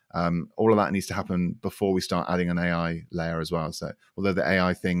 All of that needs to happen before we start adding an AI layer as well. So although the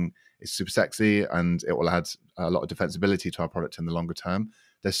AI thing is super sexy and it will add a lot of defensibility to our product in the longer term,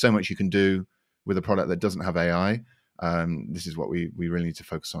 there's so much you can do with a product that doesn't have AI. This is what we really need to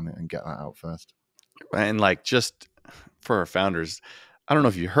focus on and get that out first. And just for our founders, I don't know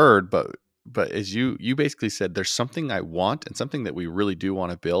if you heard, but as you basically said, there's something I want and something that we really do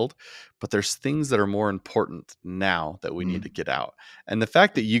want to build, but there's things that are more important now that we need to get out. And the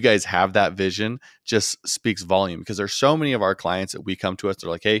fact that you guys have that vision just speaks volume, because there's so many of our clients that we come to us, they're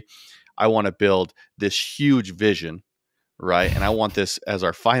like, hey, I want to build this huge vision, right? And I want this as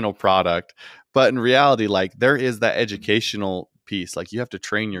our final product. But in reality, there is that educational piece. You have to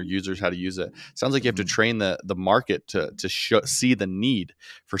train your users how to use it. Sounds like you have to train the market to see the need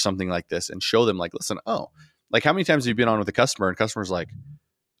for something like this and show them listen, how many times have you been on with a customer and customers like,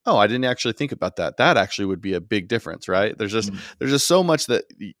 oh, I didn't actually think about that. That actually would be a big difference, right? There's just so much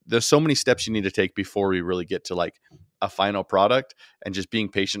there's so many steps you need to take before we really get to a final product, and just being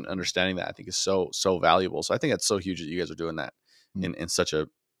patient and understanding that I think is so valuable. So I think that's so huge that you guys are doing that in such an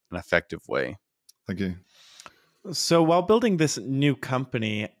effective way. Thank you. So while building this new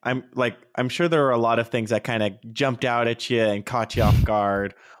company, I'm sure there are a lot of things that kind of jumped out at you and caught you off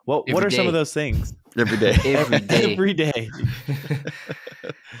guard. What are some of those things? Every day. Every day.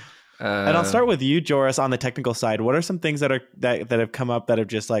 And I'll start with you, Joris, on the technical side. What are some things that have come up that have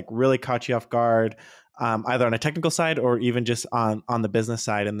just really caught you off guard, either on a technical side or even just on the business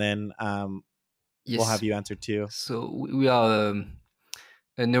side? And then we'll have you answer too. So we are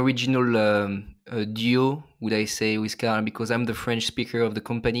an original duo, would I say, with Carl, because I'm the French speaker of the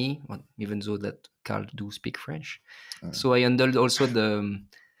company, even though that Carl do speak French. So I handled also the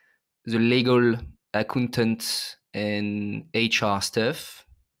legal, accountant, and HR stuff,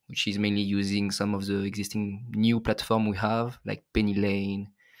 which is mainly using some of the existing new platform we have, like Penny Lane,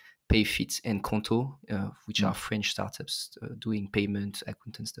 Payfit, and Conto, which are French startups doing payment,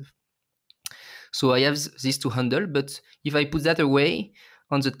 accountant stuff. So I have this to handle, but if I put that away,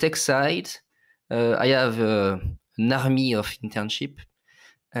 on the tech side, I have an army of interns,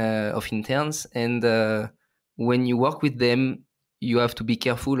 and when you work with them, you have to be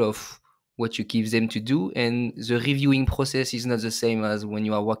careful of what you give them to do, and the reviewing process is not the same as when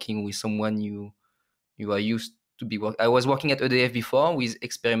you are working with someone you are used to be working. I was working at EDF before with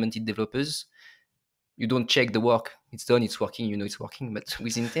experimented developers. You don't check the work. It's done, it's working, it's working. But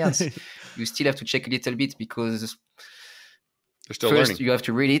with interns, you still have to check a little bit, because they're still first learning. You have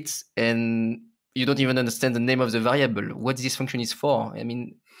to read it, and you don't even understand the name of the variable, what this function is for. I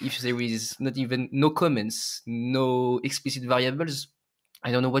mean, if there is not even no comments, no explicit variables,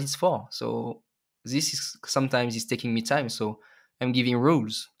 I don't know what it's for. So this is sometimes it's taking me time. So I'm giving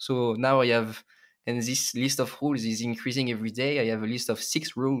rules. So now I have, and this list of rules is increasing every day. I have a list of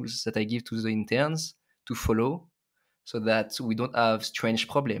 6 rules that I give to the interns to follow, so that we don't have strange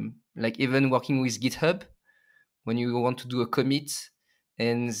problem. Like even working with GitHub, when you want to do a commit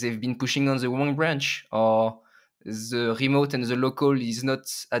and they've been pushing on the wrong branch, or the remote and the local is not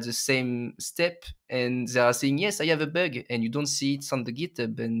at the same step, and they are saying, yes, I have a bug, and you don't see it on the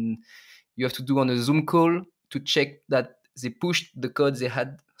GitHub, and you have to do on a Zoom call to check that they pushed the code they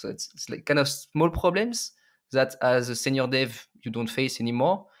had. So it's like kind of small problems that as a senior dev, you don't face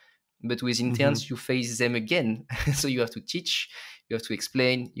anymore. But with interns, you face them again. So you have to teach, you have to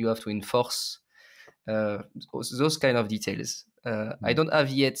explain, you have to enforce those kind of details. I don't have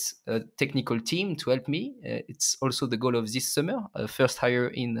yet a technical team to help me. It's also the goal of this summer, first hire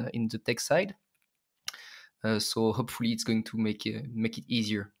in the tech side. So hopefully it's going to make it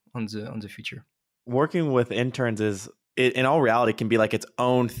easier on the future. Working with interns is, in all reality, can be like its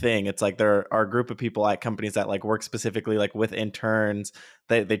own thing. It's like there are a group of people at companies that like work specifically like with interns.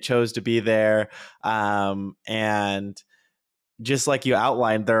 They chose to be there, and just like you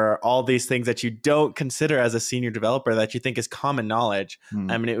outlined, there are all these things that you don't consider as a senior developer that you think is common knowledge.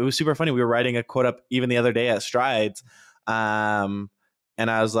 I mean, it was super funny. We were writing a quote up even the other day at Strides. And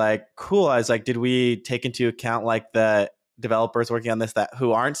I was like, cool. I was like, did we take into account like the developers working on this that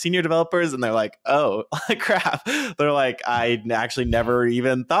who aren't senior developers? And they're like, oh crap. They're like, I actually never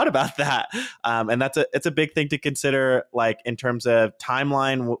even thought about that. And it's a big thing to consider, like in terms of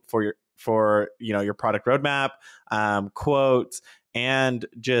timeline for your product roadmap, quotes, and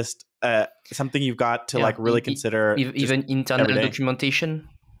just something you've got to like really consider. Even internal documentation.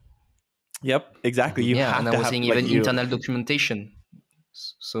 Yep, exactly. You have and to I was have saying even internal documentation,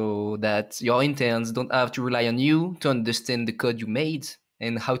 so that your interns don't have to rely on you to understand the code you made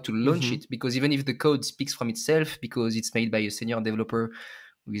and how to launch it. Because even if the code speaks from itself, because it's made by a senior developer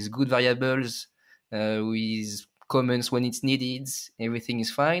with good variables, with comments when it's needed, everything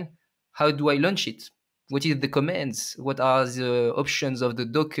is fine. How do I launch it? What is the commands? What are the options of the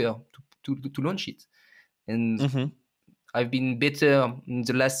Docker to launch it? And I've been better in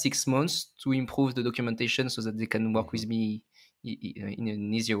the last 6 months to improve the documentation so that they can work with me in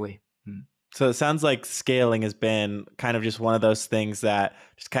an easier way. So it sounds like scaling has been kind of just one of those things that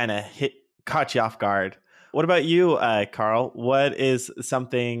just kind of caught you off guard. What about you, Carl? What is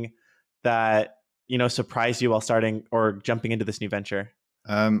something that surprised you while starting or jumping into this new venture?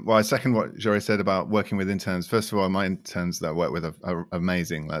 Well, I second what Joris said about working with interns. First of all, my interns that I work with are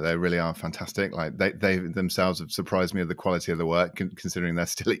amazing. Like they really are fantastic. Like they themselves have surprised me with the quality of the work, considering they're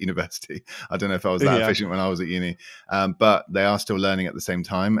still at university. I don't know if I was that efficient when I was at uni, but they are still learning at the same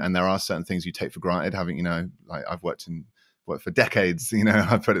time. And there are certain things you take for granted. Having like I've worked for decades.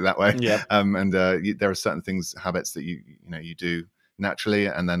 I put it that way. Yeah. And there are certain things, habits that you do naturally,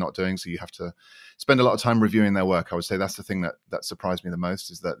 and they're not doing. So you have to spend a lot of time reviewing their work. I would say that's the thing that surprised me the most,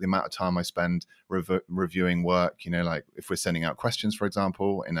 is that the amount of time I spend reviewing work. Like if we're sending out questions, for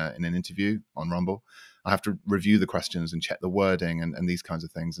example, in an interview on Rumble, I have to review the questions and check the wording and these kinds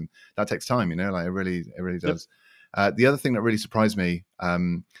of things, and that takes time. Like it really does. Yep. The other thing that really surprised me,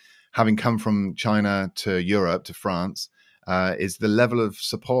 having come from China to Europe to France, is the level of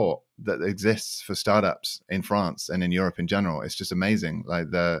support that exists for startups in France and in Europe in general. It's just amazing.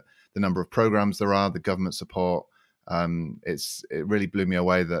 Like the number of programs there are, the government support. It really blew me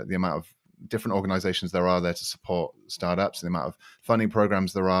away, that the amount of different organizations there are there to support startups, the amount of funding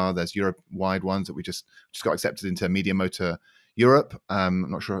programs there are. There's Europe-wide ones that we just got accepted into Media Motor Europe. I'm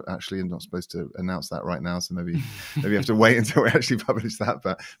not sure, actually. I'm not supposed to announce that right now, so maybe you have to wait until we actually publish that,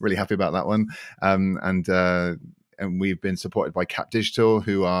 but really happy about that one. And we've been supported by Cap Digital,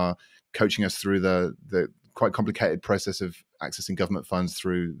 who are coaching us through the quite complicated process of accessing government funds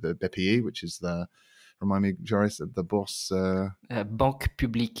through the BPI, which is remind me, Joris, the Bourse... Banque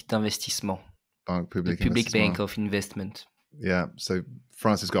Publique d'Investissement. Banque Publique the Public Bank of Investment. Yeah, so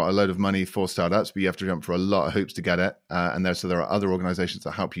France has got a load of money for startups, but you have to jump through a lot of hoops to get it. And there are other organizations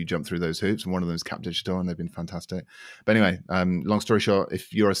that help you jump through those hoops, and one of them is Cap Digital, and they've been fantastic. But anyway, long story short,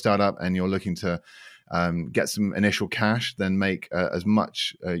 if you're a startup and you're looking to get some initial cash, then make as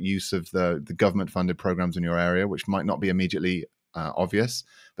much use of the government-funded programs in your area, which might not be immediately obvious,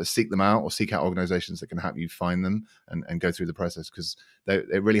 but seek them out, or seek out organizations that can help you find them and go through the process, because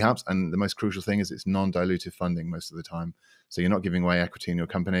it really helps. And the most crucial thing is it's non-dilutive funding most of the time. So you're not giving away equity in your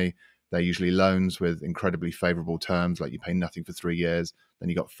company. They're usually loans with incredibly favorable terms, like you pay nothing for 3 years, then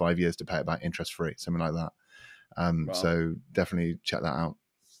you got 5 years to pay it back interest free, something like that. Wow. So definitely check that out.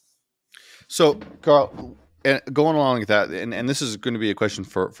 So, Carl, and going along with that, and this is going to be a question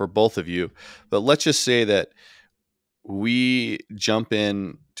for both of you, but let's just say that we jump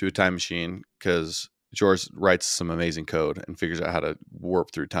in to a time machine because Joris writes some amazing code and figures out how to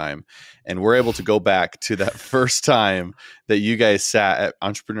warp through time. And we're able to go back to that first time that you guys sat at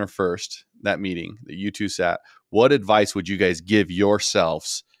Entrepreneur First, that meeting that you two sat. What advice would you guys give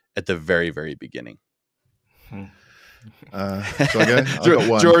yourselves at the very, very beginning? So I go? I've got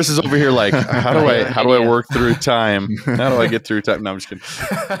one. Joris is over here like, how do I work through time? How do I get through time? No, I'm just kidding.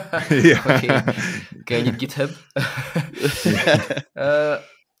 Yeah. Okay, I need GitHub.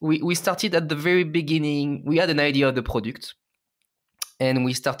 We started at the very beginning. We had an idea of the product, and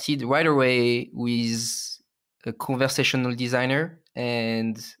we started right away with a conversational designer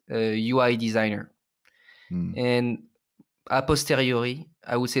and a UI designer. And a posteriori,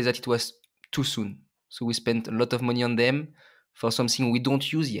 I would say that it was too soon. So we spent a lot of money on them for something we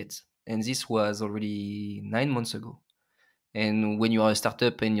don't use yet. And this was already 9 months ago. And when you are a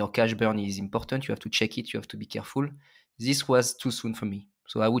startup and your cash burn is important, you have to check it, you have to be careful. This was too soon for me.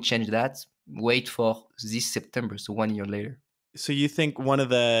 So I would change that, wait for this September, so 1 year later. So you think one of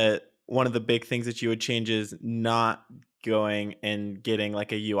the big things that you would change is not going and getting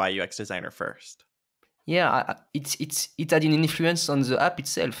like a UI UX designer first? Yeah, it had an influence on the app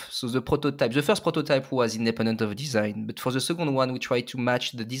itself. So the first prototype was independent of design, but for the second one, we tried to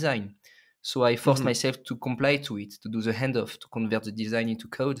match the design. So I forced myself to comply to it, to do the handoff, to convert the design into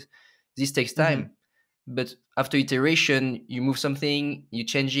code. This takes time, but after iteration, you move something, you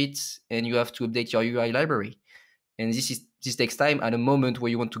change it, and you have to update your UI library. And this takes time at a moment where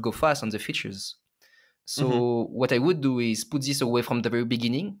you want to go fast on the features. So what I would do is put this away from the very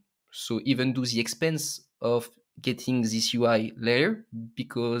beginning. So even do the expense of getting this UI later,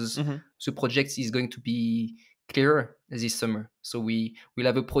 because the project is going to be clearer this summer. So we'll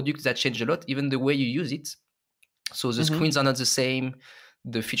have a product that changed a lot, even the way you use it. So the screens are not the same,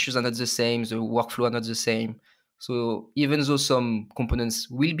 the features are not the same, the workflow are not the same. So even though some components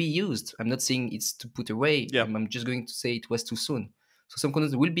will be used, I'm not saying it's to put away. Yeah. I'm just going to say it was too soon. So some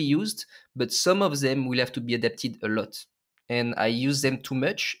components will be used, but some of them will have to be adapted a lot. And I use them too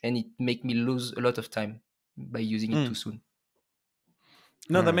much, and it make me lose a lot of time by using it too soon.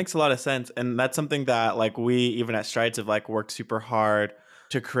 No, that makes a lot of sense. And that's something that like we, even at Strides, have like worked super hard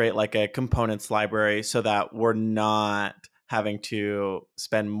to create like a components library so that we're not having to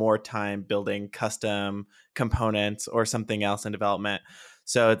spend more time building custom components or something else in development.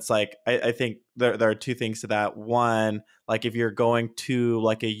 So it's like, I think there are two things to that. One, like if you're going to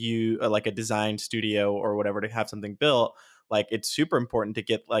like a design studio or whatever to have something built, like it's super important to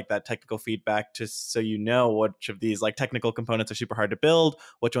get like that technical feedback so you know which of these like technical components are super hard to build,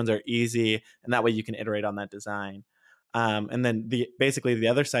 which ones are easy, and that way you can iterate on that design. And then basically the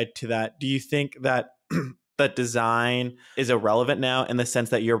other side to that, do you think that that design is irrelevant now in the sense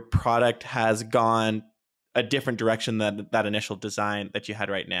that your product has gone a different direction than that initial design that you had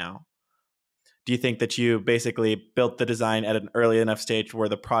right now? Do you think that you basically built the design at an early enough stage where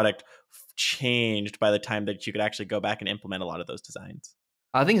the product changed by the time that you could actually go back and implement a lot of those designs?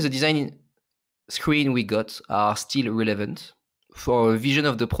 I think the design screen we got are still relevant for a vision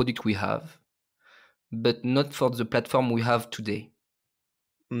of the product we have, but not for the platform we have today.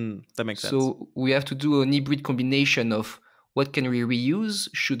 That makes sense. So we have to do an hybrid combination of what can we reuse?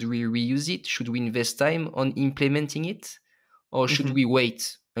 Should we reuse it? Should we invest time on implementing it? Or should we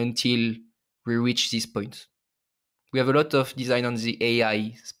wait until we reach this point? We have a lot of design on the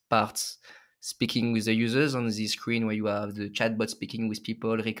AI parts, speaking with the users on the screen where you have the chatbot speaking with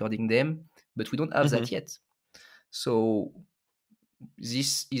people, recording them, but we don't have that yet. So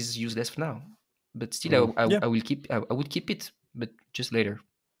this is useless for now. But still, I would keep it, but just later.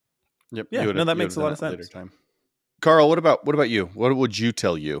 Yep. Yeah. No, that makes a lot of sense. Later time. Carl, what about you? What would you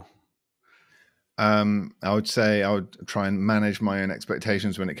tell you? I would say I would try and manage my own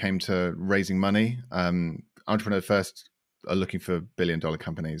expectations when it came to raising money. Entrepreneur First are looking for billion-dollar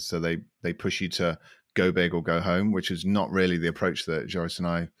companies, so they push you to go big or go home, which is not really the approach that Joris and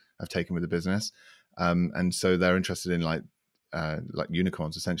I have taken with the business. And so they're interested in like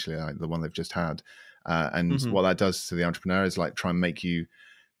unicorns, essentially, like the one they've just had. And what that does to the entrepreneur is like try and make you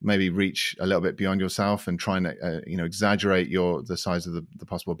maybe reach a little bit beyond yourself and try and exaggerate the size of the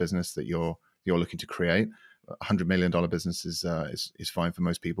possible business that you're looking to create. $100 million business is fine for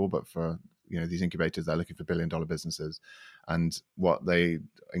most people, but for these incubators, they're looking for billion-dollar businesses. And what they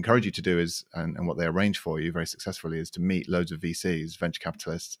encourage you to do is, and what they arrange for you very successfully, is to meet loads of VCs, venture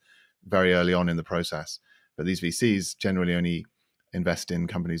capitalists, very early on in the process. But these VCs generally only invest in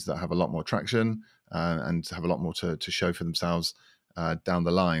companies that have a lot more traction and have a lot more to show for themselves down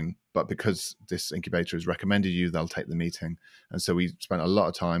the line. But because this incubator has recommended you, they'll take the meeting. And so we spent a lot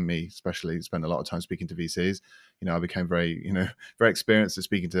of time, me especially, spent a lot of time speaking to VCs. I became very experienced at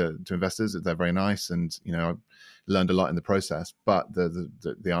speaking to investors. They're very nice, and I learned a lot in the process. But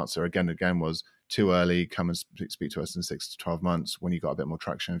the answer again and again was too early. Come and speak to us in 6 to 12 months when you got a bit more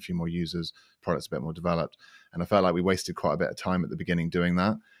traction, a few more users, products a bit more developed. And I felt like we wasted quite a bit of time at the beginning doing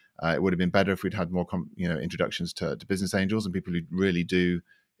that. It would have been better if we'd had more introductions to business angels and people who really do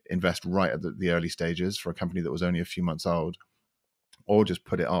invest right at the early stages for a company that was only a few months old, or just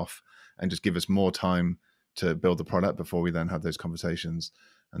put it off and just give us more time to build the product before we then have those conversations.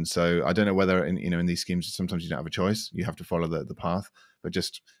 And so I don't know whether in these schemes sometimes you don't have a choice, you have to follow the path, but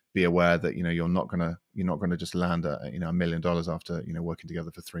just be aware that you're not gonna just land at $1 million after working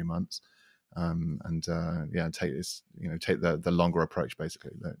together for 3 months. Take this, take the longer approach,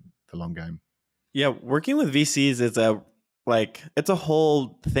 basically the long game. Yeah, working with VCs is it's a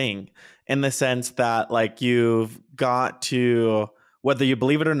whole thing, in the sense that you've got to, whether you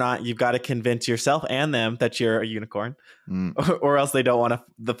believe it or not, you've got to convince yourself and them that you're a unicorn, or else they don't want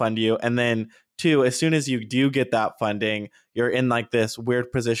to fund you. And then 2, as soon as you do get that funding, you're in this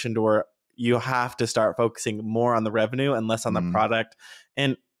weird position to where you have to start focusing more on the revenue and less on the product.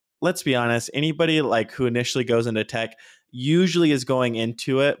 And let's be honest, anybody who initially goes into tech usually is going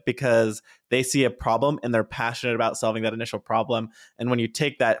into it because they see a problem and they're passionate about solving that initial problem. And when you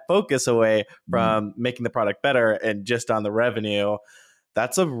take that focus away from making the product better and just on the revenue,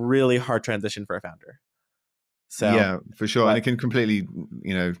 that's a really hard transition for a founder. So yeah, for sure. And it can completely,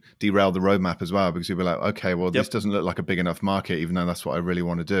 derail the roadmap as well, because you'll be like, okay, well, this doesn't look like a big enough market, even though that's what I really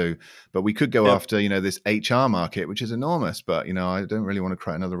want to do. But we could go after, this HR market, which is enormous, but, I don't really want to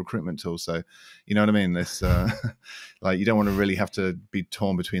create another recruitment tool. So, you know what I mean? This, you don't want to really have to be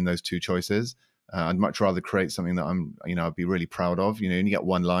torn between those two choices. I'd much rather create something that I'd be really proud of. You only get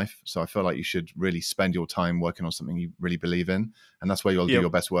one life. So I feel like you should really spend your time working on something you really believe in. And that's where you'll do your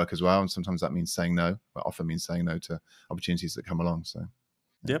best work as well. And sometimes that means saying no, but often means saying no to opportunities that come along. So,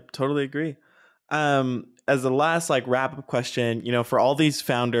 Yep, totally agree. As the last wrap up question, for all these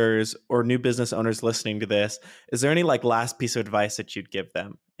founders or new business owners listening to this, is there any last piece of advice that you'd give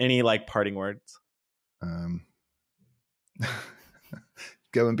them? Any parting words?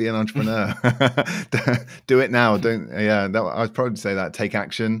 Go and be an entrepreneur. Do it now. I'd probably say that. Take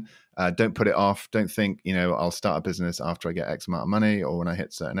action. Don't put it off. Don't think, I'll start a business after I get X amount of money or when I hit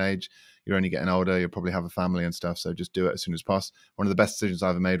a certain age. You're only getting older. You'll probably have a family and stuff. So just do it as soon as possible. One of the best decisions I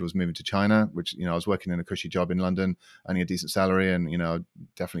ever made was moving to China, which, I was working in a cushy job in London, earning a decent salary, and,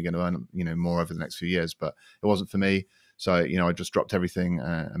 definitely going to earn, more over the next few years, but it wasn't for me. So, I just dropped everything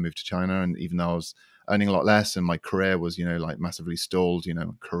and moved to China. And even though I was earning a lot less and my career was, massively stalled,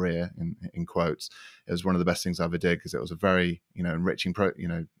 career in quotes, it was one of the best things I ever did, because it was a very, enriching,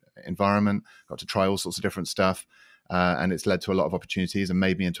 environment. Got to try all sorts of different stuff. And it's led to a lot of opportunities and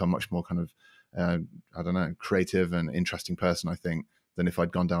made me into a much more kind of, creative and interesting person, I think, than if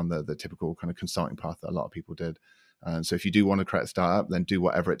I'd gone down the typical kind of consulting path that a lot of people did. And so if you do want to create a startup, then do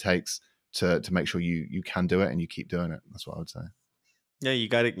whatever it takes to make sure you can do it and you keep doing it. That's what I would say. Yeah, you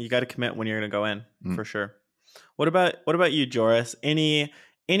got to commit when you're going to go in, for sure. What about you, Joris? Any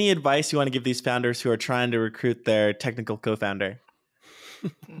advice you want to give these founders who are trying to recruit their technical co-founder?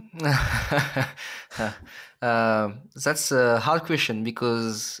 That's a hard question,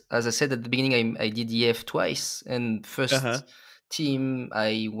 because as I said at the beginning, I did EF twice, and first team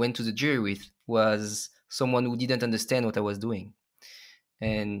I went to the jury with was someone who didn't understand what I was doing,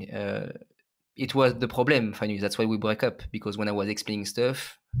 and it was the problem, finally. That's why we broke up, because when I was explaining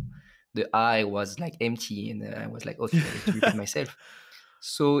stuff, the eye was empty, and I was like, okay, I have to repeat myself.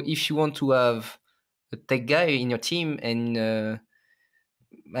 So if you want to have a tech guy in your team and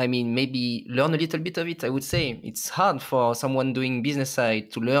maybe learn a little bit of it, I would say. It's hard for someone doing business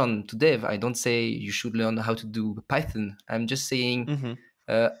side to learn to dev. I don't say you should learn how to do Python. I'm just saying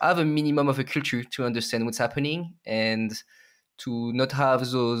have a minimum of a culture to understand what's happening and to not have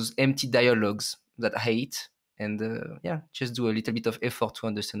those empty dialogues that I hate. And just do a little bit of effort to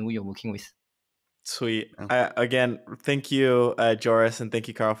understand who you're working with. Sweet. Again, thank you, Joris, and thank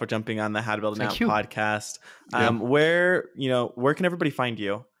you, Carl, for jumping on the How to Build an App podcast. Where can everybody find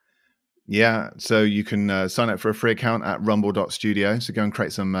you? Yeah, so you can sign up for a free account at rumble.studio. So go and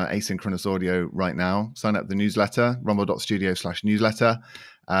create some asynchronous audio right now. Sign up the newsletter, rumble.studio/newsletter.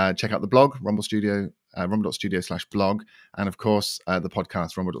 Check out the blog, rumble.studio/blog. And of course, the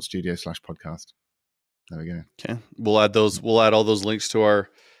podcast, rumble.studio/podcast. There we go. Okay. We'll add all those links to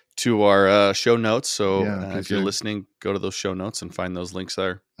our to our show notes. So Yeah, if you're do. listening, go to those show notes and find those links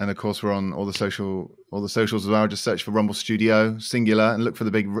there. And of course, we're on all the socials as well. Just search for Rumble Studio, singular, and look for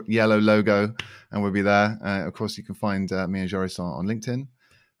the big yellow logo, and we'll be there. Of course, you can find me and Joris on LinkedIn,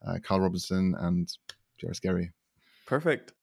 Carl Robinson and Joris Guerry. Perfect.